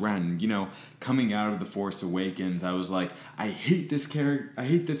Kylo Ren. Coming out of The Force Awakens, I was like, I hate this character. I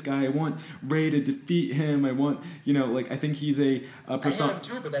hate this guy. I want Rey to defeat him. I want, I think he's a person. I hate him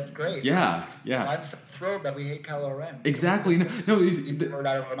too, but that's great. Yeah. I'm so thrilled that we hate Kylo Ren. Exactly. No, we're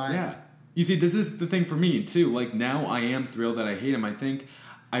out of our minds. Yeah. You see, this is the thing for me, too. Now I am thrilled that I hate him. I think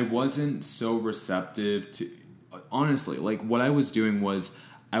I wasn't so receptive to... Honestly, what I was doing was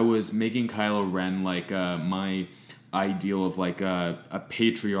I was making Kylo Ren, my ideal of, a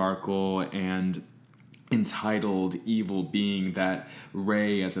patriarchal and entitled evil being that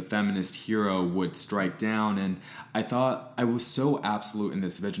Rey, as a feminist hero, would strike down. And I thought I was so absolute in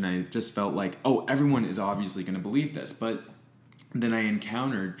this vision. I just felt like, oh, everyone is obviously going to believe this. But then I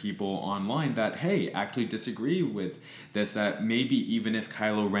encountered people online that, hey, actually disagree with this, that maybe even if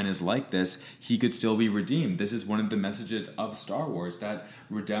Kylo Ren is like this, he could still be redeemed. This is one of the messages of Star Wars, that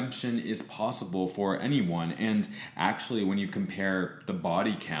redemption is possible for anyone. And actually, when you compare the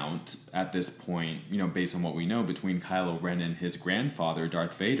body count at this point, based on what we know between Kylo Ren and his grandfather,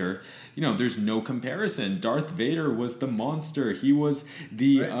 Darth Vader, there's no comparison. Darth Vader was the monster. He was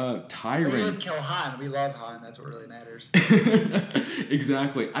the tyrant. We didn't kill Han. We love Han. That's what really matters.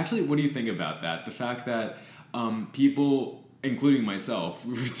 Exactly. Actually, what do you think about that? The fact that people, including myself,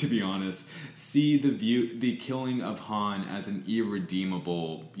 to be honest, see the killing of Han as an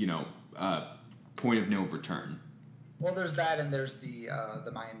irredeemable, point of no return. Well, there's that, and there's the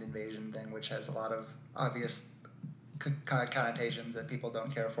mind invasion thing, which has a lot of obvious connotations that people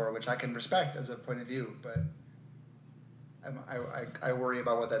don't care for, which I can respect as a point of view, but I worry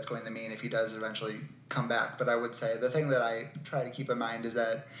about what that's going to mean if he does eventually come back. But I would say the thing that I try to keep in mind is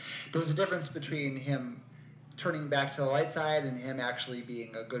that there was a difference between him turning back to the light side and him actually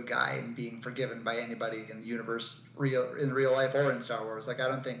being a good guy and being forgiven by anybody in the universe, in real life or in Star Wars. I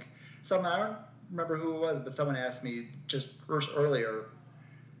don't remember who it was, but someone asked me just earlier,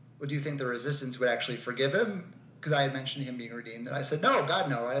 would you think the Resistance would actually forgive him? Because I had mentioned him being redeemed, and I said, no, God,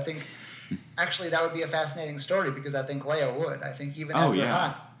 no. I think actually that would be a fascinating story, because I think Leia would. I think even after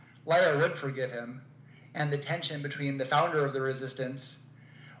Han, Leia would forgive him, and the tension between the founder of the Resistance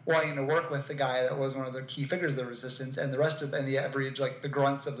wanting to work with the guy that was one of the key figures of the Resistance, and the rest of the average, the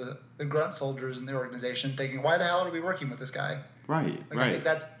grunts of the grunt soldiers in the organization, thinking, why the hell are we working with this guy? Right. I think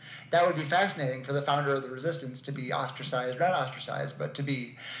that would be fascinating for the founder of the Resistance to be ostracized, not ostracized, but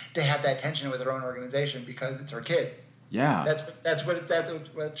to have that tension with her own organization because it's her kid. Yeah.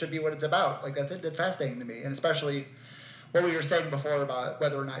 That should be what it's about. That's fascinating to me, and especially what we were saying before about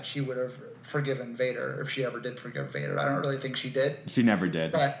whether or not she would have forgiven Vader, if she ever did forgive Vader. I don't really think she did. She never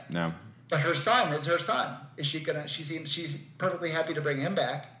did. But no. But her son is her son. Is she gonna? She's perfectly happy to bring him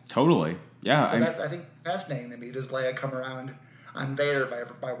back. Totally. Yeah. So I think it's fascinating to me. Does Leia come around on Vader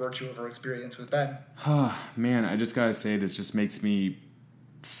by virtue of her experience with Ben? Man, I just gotta say, this just makes me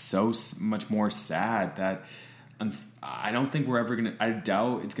so much more sad that I don't think we're ever gonna. I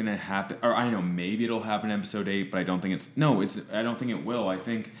doubt it's gonna happen. Or I know maybe it'll happen in Episode 8, but I don't think it's. No, it's. I don't think it will. I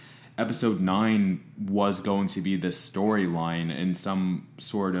think Episode 9 was going to be this storyline in some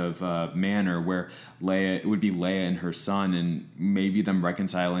sort of manner where it would be Leia and her son, and maybe them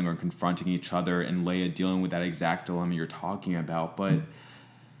reconciling or confronting each other, and Leia dealing with that exact dilemma you're talking about. But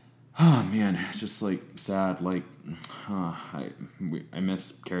oh man, it's just like sad. Like I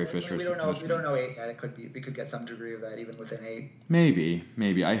miss Carrie Fisher. We don't know 8 yet. It could be. We could get some degree of that even within 8.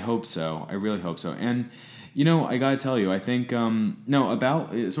 Maybe. I hope so. I really hope so. And you know, I gotta tell you, I think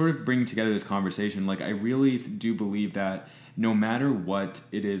about sort of bringing together this conversation. Like, I really do believe that no matter what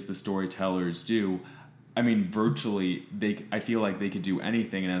it is the storytellers do, I mean, virtually I feel like they could do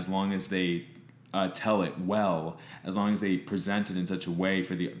anything, and as long as they tell it well, as long as they present it in such a way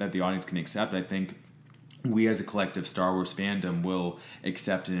that the audience can accept, I think we as a collective Star Wars fandom will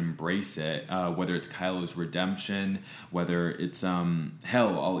accept and embrace it, whether it's Kylo's redemption, whether it's,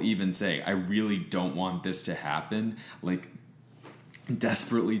 hell, I'll even say, I really don't want this to happen, like,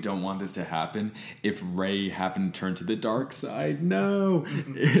 desperately don't want this to happen, if Rey happened to turn to the dark side, no!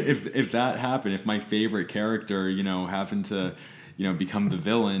 if that happened, if my favorite character, happened to, become the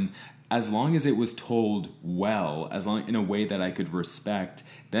villain, as long as it was told well, in a way that I could respect,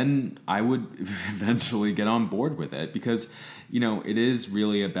 then I would eventually get on board with it, because, it is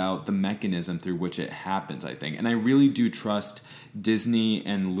really about the mechanism through which it happens, I think. And I really do trust Disney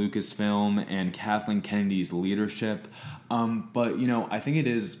and Lucasfilm and Kathleen Kennedy's leadership. But, I think it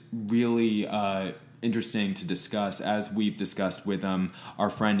is really interesting to discuss, as we've discussed with our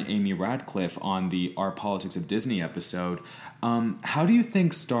friend Amy Radcliffe on the Our Politics of Disney episode. How do you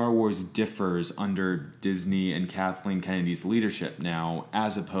think Star Wars differs under Disney and Kathleen Kennedy's leadership now,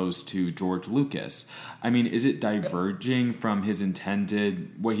 as opposed to George Lucas? I mean, is it diverging from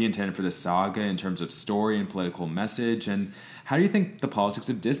what he intended for the saga in terms of story and political message? And how do you think the politics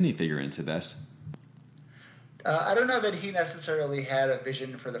of Disney figure into this? I don't know that he necessarily had a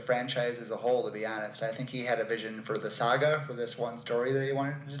vision for the franchise as a whole, to be honest. I think he had a vision for the saga, for this one story that he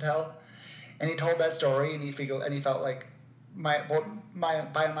wanted to tell. And he told that story, and he felt like by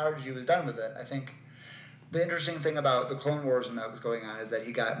and large, he was done with it. I think the interesting thing about the Clone Wars and that was going on is that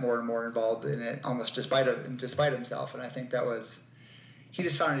he got more and more involved in it, almost despite himself. And I think he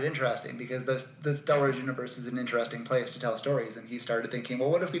just found it interesting, because the Star Wars universe is an interesting place to tell stories. And he started thinking, well,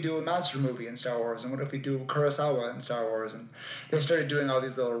 what if we do a monster movie in Star Wars? And what if we do Kurosawa in Star Wars? And they started doing all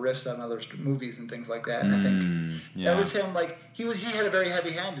these little riffs on other movies and things like that. And I think that was him. Like, he had a very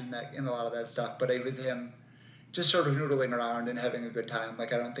heavy hand in a lot of that stuff, but it was him just sort of noodling around and having a good time.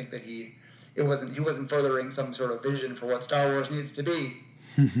 Like, I don't think that he wasn't furthering some sort of vision for what Star Wars needs to be,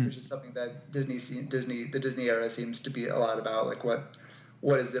 which is something that the Disney era seems to be a lot about. Like,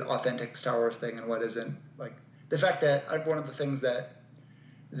 what is the authentic Star Wars thing and what isn't. Like, the fact that one of the things that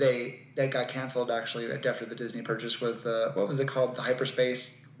got canceled actually after the Disney purchase was what was it called? The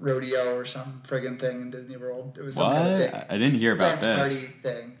Hyperspace Rodeo or some friggin' thing in Disney World. It was some kind of thing. I didn't hear about this. Party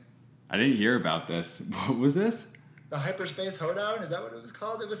thing. I didn't hear about this. What was this? The Hyperspace Hoedown? Is that what it was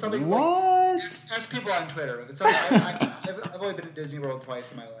called? It was something what? Like... Ask people on Twitter. I've only been to Disney World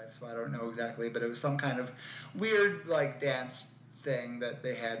twice in my life, so I don't know exactly, but it was some kind of weird, like, dance thing that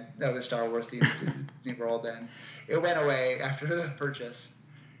they had that was Star Wars themed to Disney World, and it went away after the purchase.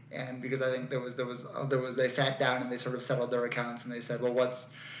 And because I think there was they sat down and they sort of settled their accounts, and they said, well, what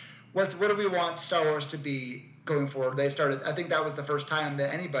do we want Star Wars to be going forward? I think that was the first time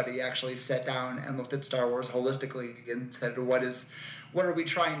that anybody actually sat down and looked at Star Wars holistically and said, what are we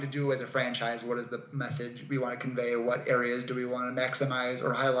trying to do as a franchise? What is the message we want to convey? What areas do we want to maximize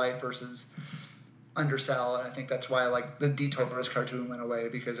or highlight versus undersell? And I think that's why, like, the Detours cartoon went away,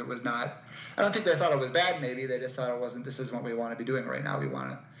 because it was not. I don't think they thought it was bad. Maybe they just thought it wasn't. This isn't what we want to be doing right now. We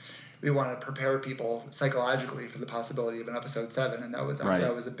want to prepare people psychologically for the possibility of an episode 7, and that was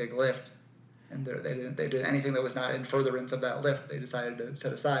a big lift. And they did anything that was not in furtherance of that lift. They decided to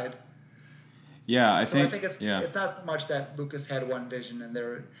set aside. Yeah, I think it's not so much that Lucas had one vision and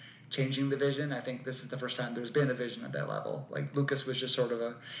they're changing the vision. I think this is the first time there's been a vision at that level. Like, Lucas was just sort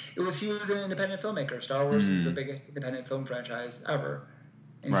of he was an independent filmmaker. Star Wars is the biggest independent film franchise ever.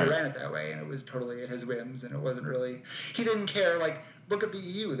 And he ran it that way, and it was totally at his whims, and it wasn't really, he didn't care. Like, look at the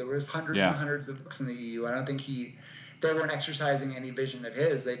EU. There was hundreds and hundreds of books in the EU. I don't think they weren't exercising any vision of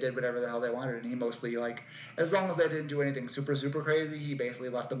his. They did whatever the hell they wanted, and he mostly, like, as long as they didn't do anything super, super crazy, he basically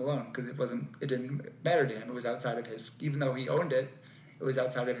left them alone because it didn't matter to him. It was outside of his, even though he owned it, it was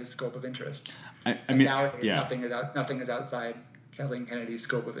outside of his scope of interest. I mean, nowadays, nothing is outside Kathleen Kennedy's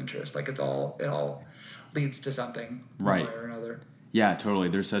scope of interest. Like, it all leads to something, one way or another. Yeah, totally.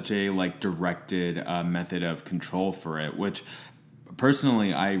 There's such a directed method of control for it, which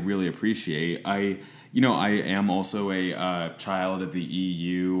personally I really appreciate. I am also a child of the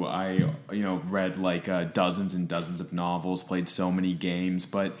EU. I read dozens and dozens of novels, played so many games.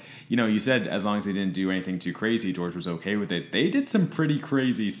 But you said as long as they didn't do anything too crazy, George was okay with it. They did some pretty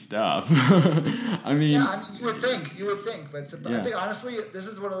crazy stuff. I mean, you would think, but I think honestly, this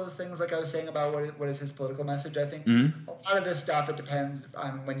is one of those things, like I was saying about what is his political message. I think a lot of this stuff, it depends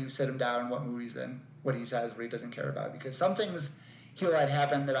on when you sit him down, what mood he's in, what he says, what he doesn't care about. Because some things he let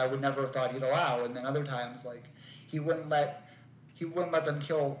happen that I would never have thought he'd allow, and then other times, like, he wouldn't let them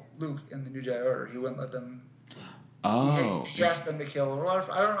kill Luke in the New Jedi Order. He wouldn't let them. He asked them to kill.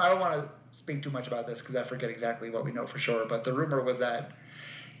 I don't want to speak too much about this because I forget exactly what we know for sure. But the rumor was that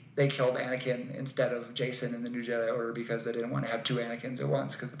they killed Anakin instead of Jason in the New Jedi Order because they didn't want to have two Anakins at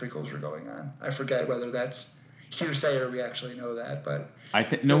once because the prequels were going on. I forget whether that's hearsay or we actually know that, but I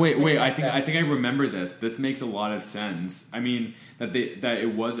think no. Wait. I think I remember this. This makes a lot of sense. I mean that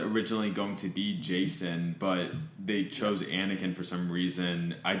it was originally going to be Jason, but they chose Anakin for some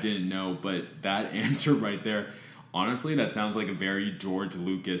reason. I didn't know, but that answer right there, honestly, that sounds like a very George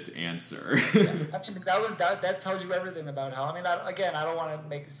Lucas answer. Yeah, I mean that tells you everything about how. I mean, I don't want to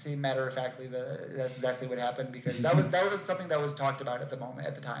make it seem matter of factly that that's exactly what happened because that was something that was talked about at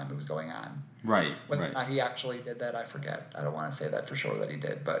the time it was going on. Right. Whether or not he actually did that, I forget. I don't want to say that for sure that he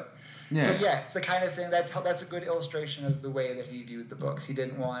did, but it's the kind of thing that's a good illustration of the way that he viewed the books. He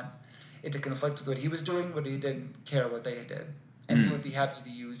didn't want it to conflict with what he was doing, but he didn't care what they did. And he would be happy to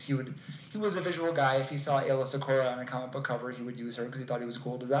use. He was a visual guy. If he saw Ayla Secura on a comic book cover, he would use her because he thought he was a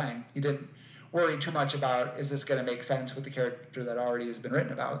cool design. He didn't worry too much about, is this going to make sense with the character that already has been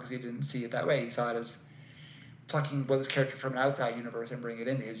written about, because he didn't see it that way. He saw it as plucking this character from an outside universe and bringing it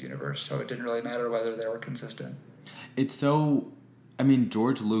into his universe. So it didn't really matter whether they were consistent. It's so... I mean,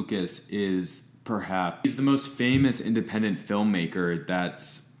 George Lucas is he's the most famous independent filmmaker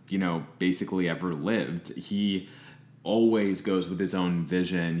that's, basically ever lived. He always goes with his own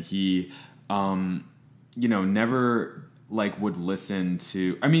vision. He, never would listen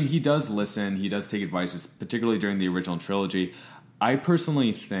to, I mean, he does listen, he does take advice, particularly during the original trilogy. I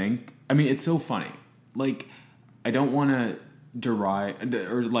personally think, I mean, it's so funny. I don't want to deride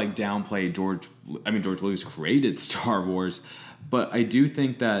or downplay George Lucas created Star Wars, but I do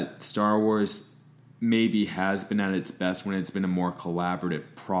think that Star Wars maybe has been at its best when it's been a more collaborative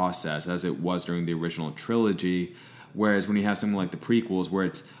process, as it was during the original trilogy. Whereas when you have something like the prequels, where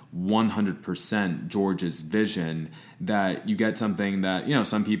it's 100% George's vision, that you get something that,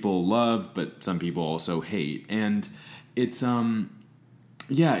 some people love, but some people also hate. And it's,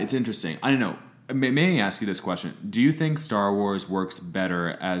 it's interesting. I don't know. May I ask you this question? Do you think Star Wars works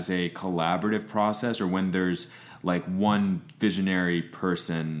better as a collaborative process, or when there's one visionary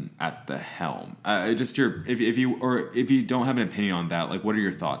person at the helm? Just if you don't have an opinion on that, what are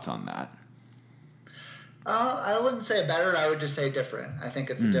your thoughts on that? I wouldn't say better. I would just say different. I think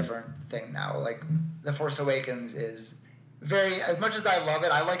it's a different thing now. The Force Awakens is very, as much as I love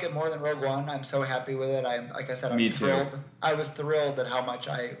it, I like it more than Rogue One. I'm so happy with it. I'm thrilled. I was thrilled at how much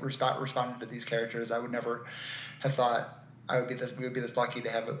I responded to these characters. I would never have thought we would be this lucky to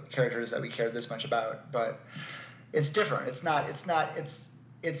have characters that we cared this much about. But it's different. It's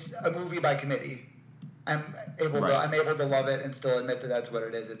a movie by committee. I'm able to love it and still admit that that's what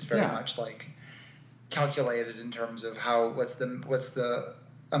it is. It's very much calculated in terms of what's the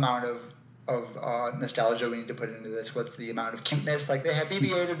amount of nostalgia we need to put into this. What's the amount of cuteness? They have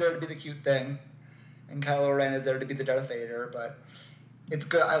BB-8 is there to be the cute thing, and Kylo Ren is there to be the Darth Vader. But it's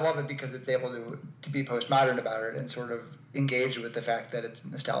good. I love it because it's able to be postmodern about it and sort of engage with the fact that it's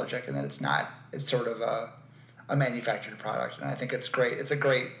nostalgic and that it's not. It's sort of a manufactured product, and I think it's great. It's a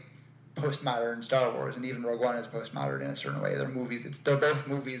great postmodern Star Wars, and even Rogue One is postmodern in a certain way. They're movies. They're both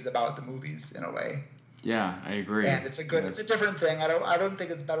movies about the movies in a way. Yeah, I agree. And it's a different thing. I don't think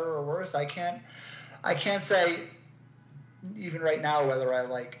it's better or worse. I can't say even right now whether I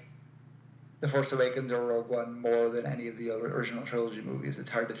like The Force Awakens or Rogue One more than any of the original trilogy movies. It's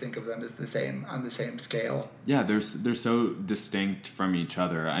hard to think of them as on the same scale. Yeah, they're so distinct from each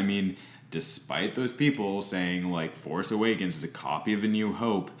other. I mean, despite those people saying Force Awakens is a copy of A New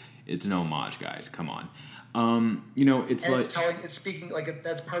Hope, it's an homage, guys. Come on. It's speaking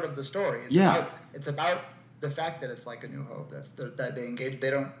that's part of the story. It's about the fact that it's like A New Hope, that they engage. They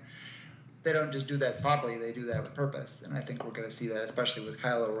don't just do that sloppily. They do that with purpose, and I think we're going to see that, especially with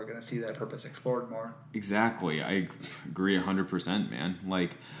Kylo. We're going to see that purpose explored more. Exactly, I agree 100%, man.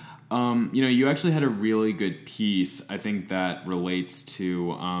 Like, you actually had a really good piece, I think, that relates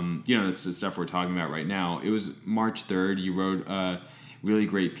to, this is stuff we're talking about right now. It was March 3rd. You wrote a really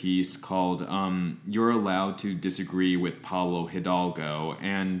great piece called "You're Allowed to Disagree with Pablo Hidalgo,"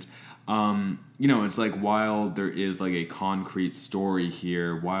 and it's like, while there is like a concrete story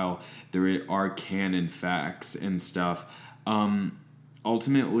here, while there are canon facts and stuff,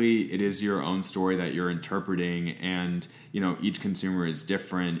 ultimately it is your own story that you're interpreting, and each consumer is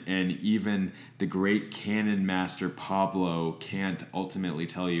different, and even the great canon master Pablo can't ultimately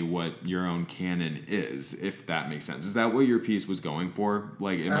tell you what your own canon is, if that makes sense. Is that what your piece was going for?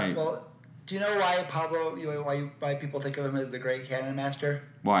 Like, well, do you know why Pablo? Why people think of him as the great canon master?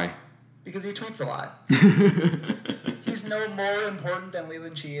 Why? Because he tweets a lot. He's no more important than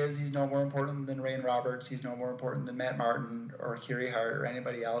Leland Chee is. He's no more important than Rain Roberts. He's no more important than Matt Martin or Kiri Hart or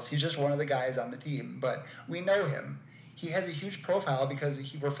anybody else. He's just one of the guys on the team. But we know him. He has a huge profile because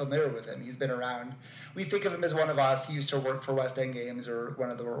we're familiar with him. He's been around. We think of him as one of us. He used to work for West End Games or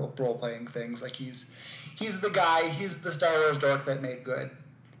one of the role-playing things. Like, he's the guy. He's the Star Wars dork that made good.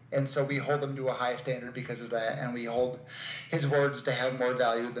 And so we hold him to a high standard because of that, and we hold his words to have more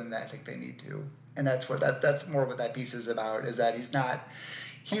value than I think they need to. And that's more what that piece is about, is that he's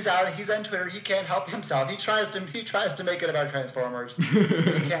on Twitter, he can't help himself. He tries to make it about Transformers. He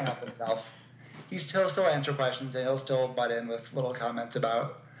can't help himself. He'll still answer questions, and he'll still butt in with little comments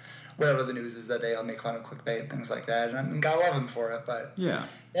about whatever the news is that day. He'll make fun of clickbait, things like that. And gotta love him for it, but yeah,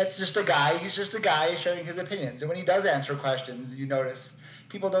 that's just a guy. He's just a guy sharing his opinions. And when he does answer questions, you notice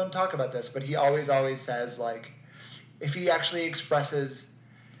people don't talk about this, but he always says, like, if he actually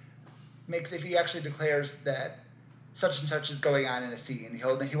declares that such and such is going on in a scene,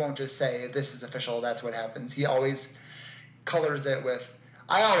 he won't just say, this is official, that's what happens. He always colors it with,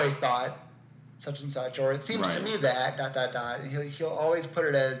 I always thought such and such, or it seems to me that, ... And he'll always put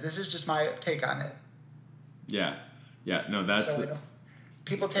it as, this is just my take on it. Yeah. No, that's... So,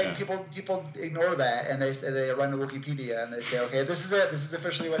 people ignore that, and they run to Wikipedia and they say, okay, this is it. This is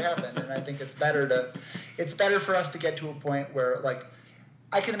officially what happened. And I think it's better for us to get to a point where, like,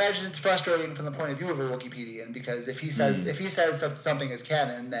 I can imagine it's frustrating from the point of view of a Wikipedian, because if he says something is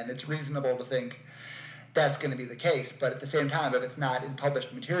canon, then it's reasonable to think that's going to be the case. But at the same time, if it's not in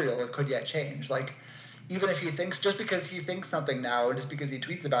published material, it could yet change. Like, even if just because he thinks something now, or just because he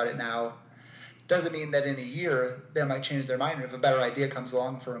tweets about it now, doesn't mean that in a year they might change their mind. If a better idea comes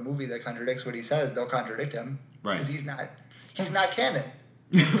along for a movie that contradicts what he says, they'll contradict him. Right. Because he's not canon.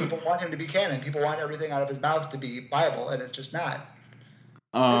 People want him to be canon. People want everything out of his mouth to be Bible, and it's just not.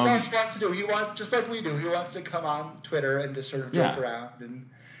 That's all he wants to do. He wants, just like we do, he wants to come on Twitter and just sort of joke around and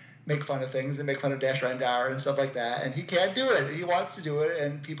make fun of things and make fun of Dash Rendar and stuff like that. And he can't do it. He wants to do it,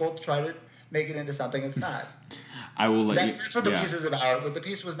 and people try to make it into something it's not. I will let you. That's what the piece is about. But the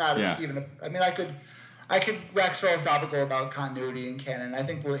piece was not even. I mean, I could wax philosophical about continuity and canon. I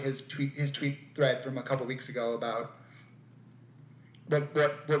think his tweet thread from a couple weeks ago about what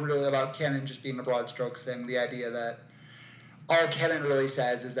really about canon just being a broad strokes thing. The idea that all canon really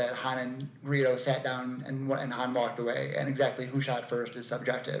says is that Han and Greedo sat down and Han walked away, and exactly who shot first is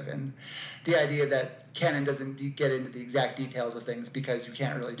subjective. And the idea that canon doesn't get into the exact details of things, because you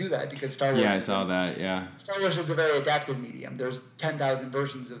can't really do that, because Star Wars... Yeah, I saw that, yeah. Star Wars is a very adaptive medium. There's 10,000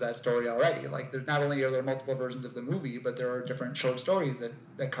 versions of that story already. Like, there's not only are there multiple versions of the movie, but there are different short stories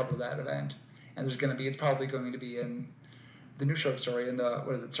that cover that event. And it's probably going to be in the new short story, in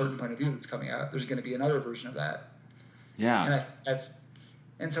the, Certain Point of View that's coming out. There's going to be another version of that. Yeah.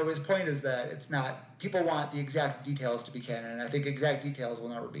 And so his point is that it's not, people want the exact details to be canon, and I think exact details will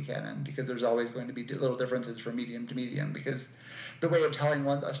never be canon, because there's always going to be little differences from medium to medium, because the way of telling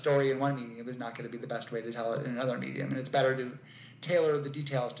a story in one medium is not going to be the best way to tell it in another medium, and it's better to tailor the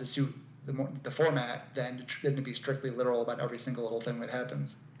details to suit the format than to be strictly literal about every single little thing that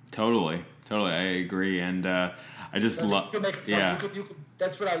happens. Totally, I agree, and I just love. Yeah.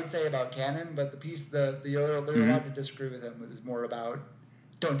 That's what I would say about canon, but the piece, you're allowed to disagree with him, is more about,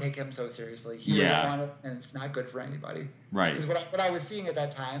 don't take him so seriously. He doesn't want it, and it's not good for anybody. Right. Because what I was seeing at that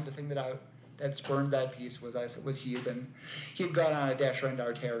time, the thing that spurned that piece was he had gone on a Dash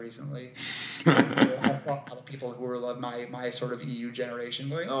Rendar tear recently. I saw a lot of people who were like my sort of EU generation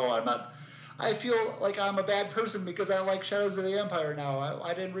going, I feel like I'm a bad person because I like Shadows of the Empire now.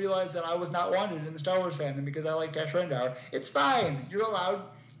 I didn't realize that I was not wanted in the Star Wars fandom because I like Dash Rendar. It's fine. You're allowed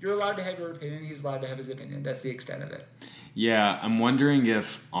to have your opinion. He's allowed to have his opinion. That's the extent of it. Yeah, I'm wondering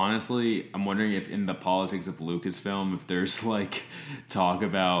if in the politics of Lucasfilm, if there's like talk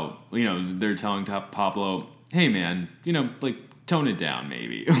about, they're telling Pablo, hey man, like tone it down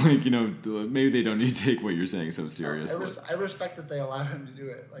maybe. Like, maybe they don't need to take what you're saying so seriously. I respect that they allow him to do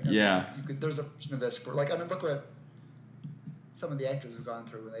it. Like, there's a version of this where, like, look what some of the actors have gone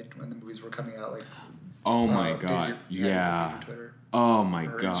through when the movies were coming out. Like, oh my god, yeah. Oh my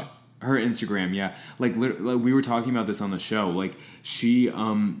god. Her Instagram, yeah. Like we were talking about this on the show. Like she,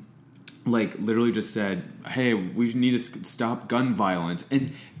 literally just said, "Hey, we need to stop gun violence."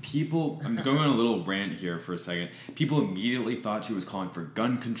 And people, I'm going on a little rant here for a second. People immediately thought she was calling for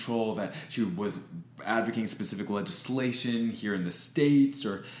gun control, that she was advocating specific legislation here in the States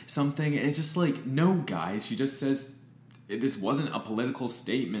or something. And it's just like, no, guys. She just says this wasn't a political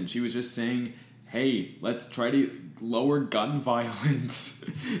statement. She was just saying, hey, let's try to lower gun violence.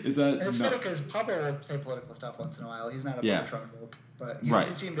 Is that? And it's funny because Pablo will say political stuff once in a while. He's not a Trump joke, but he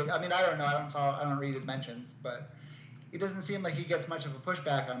doesn't seem to. I mean, I don't know. I don't read his mentions, but he doesn't seem like he gets much of a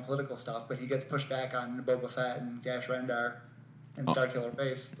pushback on political stuff. But he gets pushback on Boba Fett and Dash Rendar and Starkiller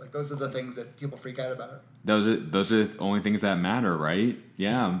Base. Like, those are the things that people freak out about. Those are the only things that matter, right?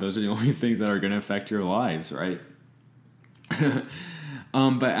 Yeah, those are the only things that are going to affect your lives, right?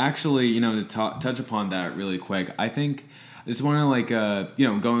 But actually, to touch upon that really quick, I think I just want to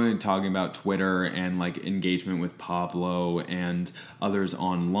going and talking about Twitter and like engagement with Pablo and others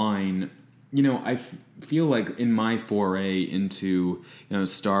online. I feel like in my foray into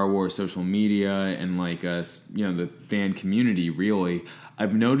Star Wars social media and the fan community, really,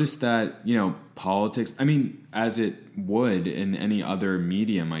 I've noticed that politics. I mean, as it would in any other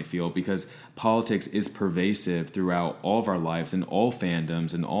medium, I feel, because politics is pervasive throughout all of our lives and all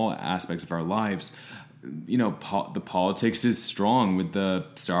fandoms and all aspects of our lives. The politics is strong with the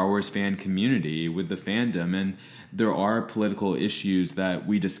Star Wars fan community, with the fandom, and there are political issues that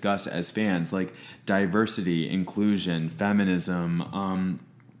we discuss as fans, like diversity, inclusion, feminism,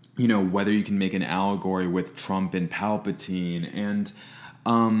 whether you can make an allegory with Trump and Palpatine, and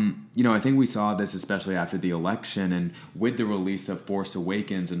I think we saw this especially after the election and with the release of Force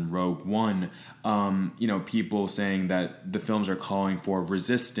Awakens and Rogue One, people saying that the films are calling for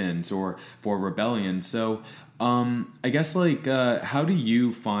resistance or for rebellion. So I guess how do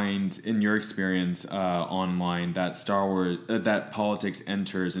you find in your experience online that Star Wars, that politics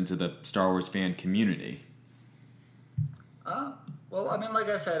enters into the Star Wars fan community? Well, I mean, like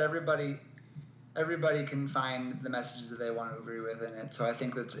I said, everybody can find the messages that they want to agree with in it. So I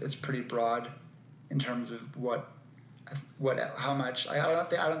think it's pretty broad in terms of how much. I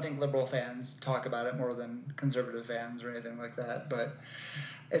don't think liberal fans talk about it more than conservative fans or anything like that. But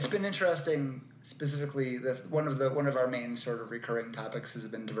it's been interesting. Specifically, one of our main sort of recurring topics has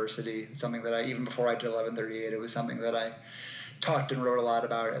been diversity. It's something that even before I did 11-38, it was something that I talked and wrote a lot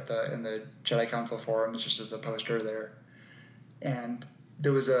about in the Jedi Council forums, just as a poster there. And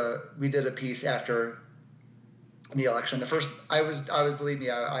we did a piece after the election. The first, I believe me,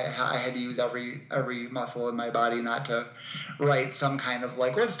 I had to use every muscle in my body not to write some kind of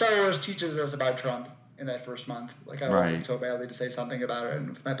what Star Wars teaches us about Trump in that first month. I wanted so badly to say something about it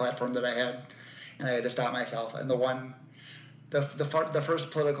in my platform that I had, and I had to stop myself. And the first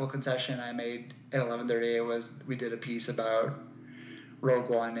political concession I made at 11-38 was we did a piece about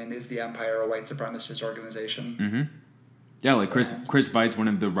Rogue One and is the Empire a white supremacist organization? Mm-hmm. Yeah, Chris Veitz, one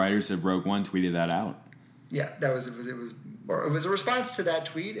of the writers of Rogue One, tweeted that out. Yeah, it was a response to that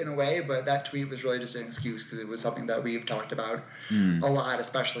tweet in a way, but that tweet was really just an excuse because it was something that we've talked about a lot,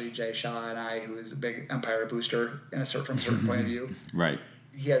 especially Jay Shaw and I, who is a big Empire booster from a certain point of view. Right.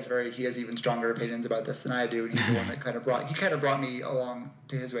 He has even stronger opinions about this than I do, and he's the one that kind of brought me along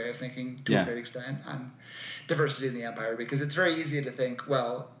to his way of thinking to a great extent on diversity in the Empire, because it's very easy to think,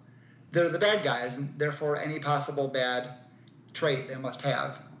 well, they're the bad guys, and therefore any possible bad trait they must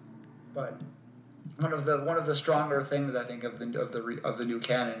have. But one of the stronger things I think of the new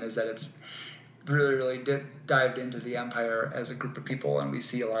canon is that it's really dived into the Empire as a group of people, and we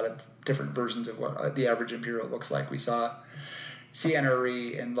see a lot of different versions of what the average Imperial looks like. We saw Sienna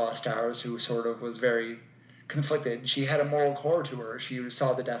Rhee in Lost Stars, who sort of was very conflicted. She had a moral core to her. She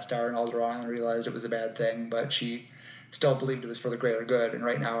saw the Death Star in Alderaan and realized it was a bad thing, but she still believed it was for the greater good. And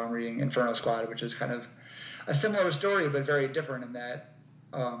right now I'm reading Inferno Squad, which is kind of a similar story, but very different in that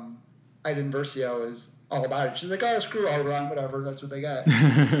Iden Versio is all about it. She's like, oh, screw Alderaan, whatever, that's what they got.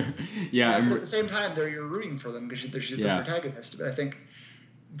 Yeah. But at the same time, you're rooting for them because she's the protagonist. But I think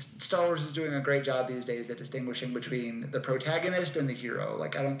Star Wars is doing a great job these days at distinguishing between the protagonist and the hero.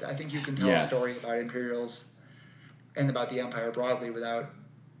 I think you can tell a story about Imperials and about the Empire broadly without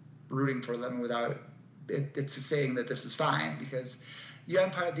rooting for them, without it's saying that this is fine because the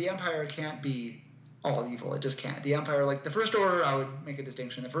Empire can't be all evil. It just can't. The Empire, like the First Order, I would make a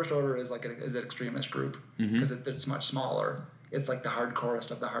distinction. The First Order is is an extremist group because it's much smaller. It's like the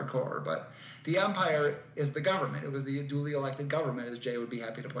hardcorest of the hardcore. But the Empire is the government. It was the duly elected government, as Jay would be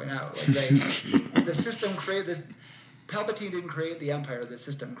happy to point out. Like the system created this. Palpatine didn't create the Empire. The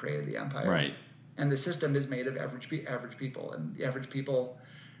system created the Empire. Right. And the system is made of average people, and the average people,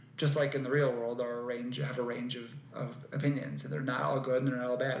 just like in the real world, have a range of opinions, and they're not all good and they're not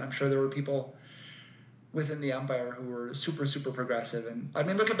all bad. I'm sure there were people within the Empire who were super, super progressive, and I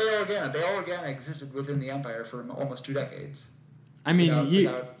mean, look at Bail Organa. Bail Organa existed within the Empire for almost 2 decades. I mean,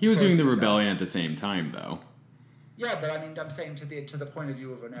 he was doing the rebellion at the same time, though. Yeah, but I mean, I'm saying to the point of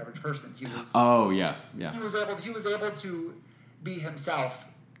view of an average person, he was. Oh yeah. He was able to be himself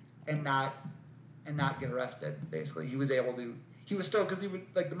and not get arrested. Basically, he was able to. He was still, because he would,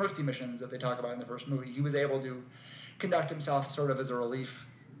 like the mercy missions that they talk about in the first movie. He was able to conduct himself sort of as a relief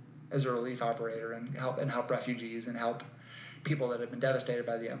operator and help refugees and help people that had been devastated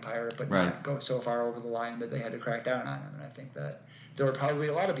by the Empire, but not go so far over the line that they had to crack down on him. And I think that there were probably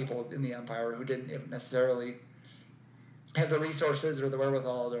a lot of people in the Empire who didn't necessarily have the resources or the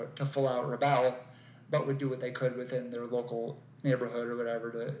wherewithal to full out rebel, but would do what they could within their local neighborhood or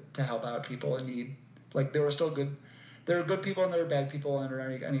whatever to help out people in need. Like there were still good. There are good people and there are bad people under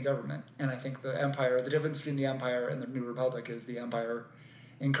any government. And I think the Empire, the difference between the Empire and the New Republic is the Empire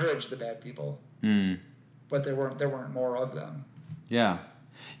encouraged the bad people, but there weren't more of them. Yeah.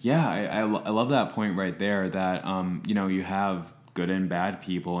 I love that point right there. That you have good and bad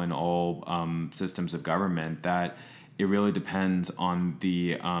people in all systems of government. That it really depends on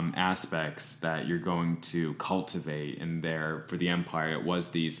the aspects that you're going to cultivate in there. For the Empire, it was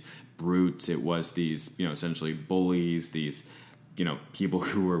these brutes. It was these essentially bullies. These people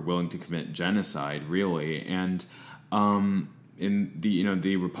who were willing to commit genocide, really. And in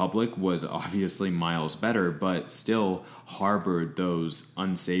the Republic was obviously miles better, but still harbored those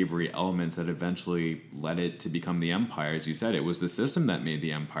unsavory elements that eventually led it to become the Empire. As you said, it was the system that made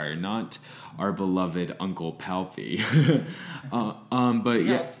the Empire, not our beloved Uncle Palpy. But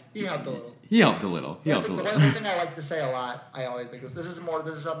he helped a little. He helped a little. The one thing I like to say a lot, I always make this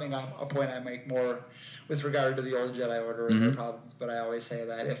is something a point I make more with regard to the old Jedi Order and their problems. But I always say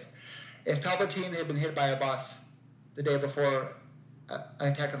that if Palpatine had been hit by a bus the day before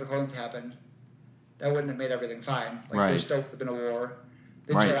Attack of the Clones happened, that wouldn't have made everything fine. There still would have been a war.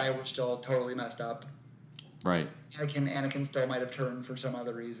 The Jedi were still totally messed up. Right. Anakin still might have turned for some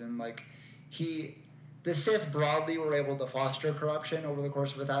other reason. The Sith broadly were able to foster corruption over the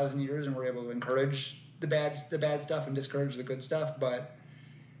course of 1,000 years and were able to encourage the bad stuff and discourage the good stuff. But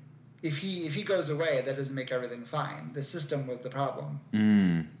if he goes away, that doesn't make everything fine. The system was the problem.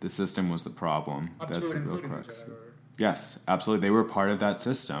 The system was the problem. That's a real crux. Yes, absolutely. They were part of that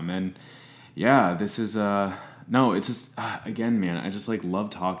system. And yeah, this is it's just again, man, I just love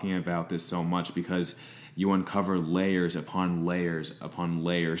talking about this so much because you uncover layers upon layers upon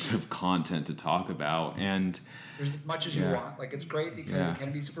layers of content to talk about, and there's as much as you want. It's great because it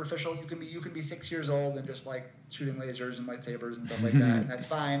can be superficial. You can be 6 years old and just shooting lasers and lightsabers and stuff like that, and that's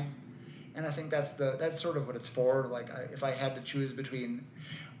fine. And I think that's sort of what it's for. If I had to choose between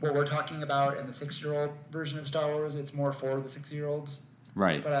what we're talking about and the 6-year-old version of Star Wars, it's more for the 6-year-olds.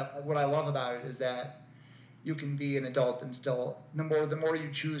 Right. But what I love about it is that you can be an adult and still the more you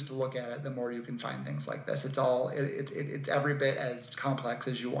choose to look at it, the more you can find things like this. It's all it's every bit as complex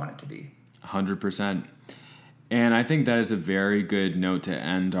as you want it to be. 100%. And I think that is a very good note to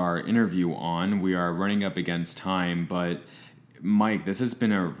end our interview on. We are running up against time, but Mike, this has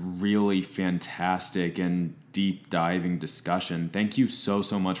been a really fantastic and deep diving discussion. Thank you so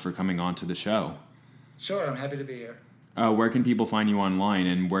much for coming on to the show. Sure, I'm happy to be here. Where can people find you online,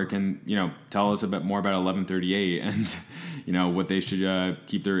 and where can tell us a bit more about 1138 and what they should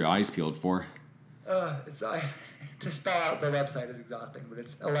keep their eyes peeled for? To spell out the website is exhausting, but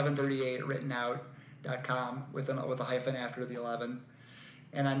it's 1138 written out.com with a hyphen after the 11.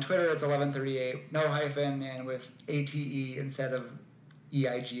 And on Twitter, it's 1138, no hyphen, and with ATE instead of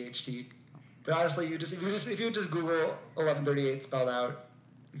EIGHT. But honestly, if you just Google 1138 spelled out,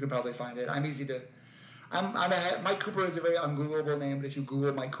 you can probably find it. I'm easy to. Mike Cooper is a very ungoogleable name, but if you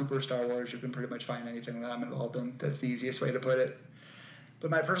Google Mike Cooper Star Wars, you can pretty much find anything that I'm involved in. That's the easiest way to put it.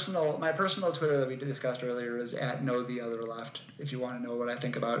 But my personal Twitter that we discussed earlier is @KnowTheOtherLeft. If you want to know what I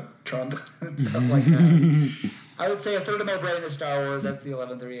think about Trump and stuff like that. I would say a third of my brain is Star Wars. That's the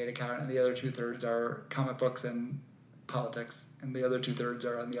 1138 account, and the other 2/3 are comic books and politics, and the other 2/3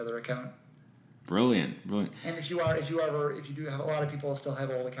 are on the other account. Brilliant. And if you do have, a lot of people still have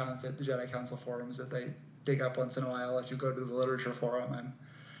old accounts at the Jedi Council forums that they dig up once in a while. If you go to the literature forum,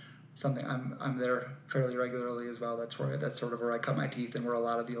 I'm there fairly regularly as well. That's sort of where I cut my teeth and where a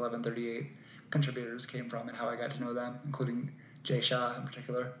lot of the 1138 contributors came from and how I got to know them, including Jay Shah in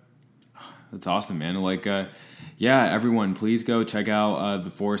particular. That's awesome, man. Everyone, please go check out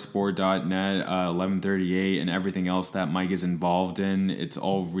theforceboard.net, 1138, and everything else that Mike is involved in. It's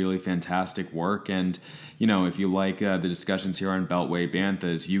all really fantastic work. And, if you like the discussions here on Beltway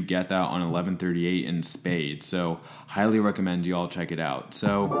Banthas, you get that on 1138 in spades. So highly recommend you all check it out.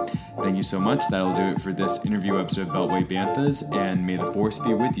 So thank you so much. That'll do it for this interview episode of Beltway Banthas. And may the force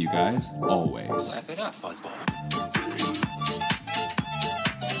be with you guys always. Laugh it up, fuzzball.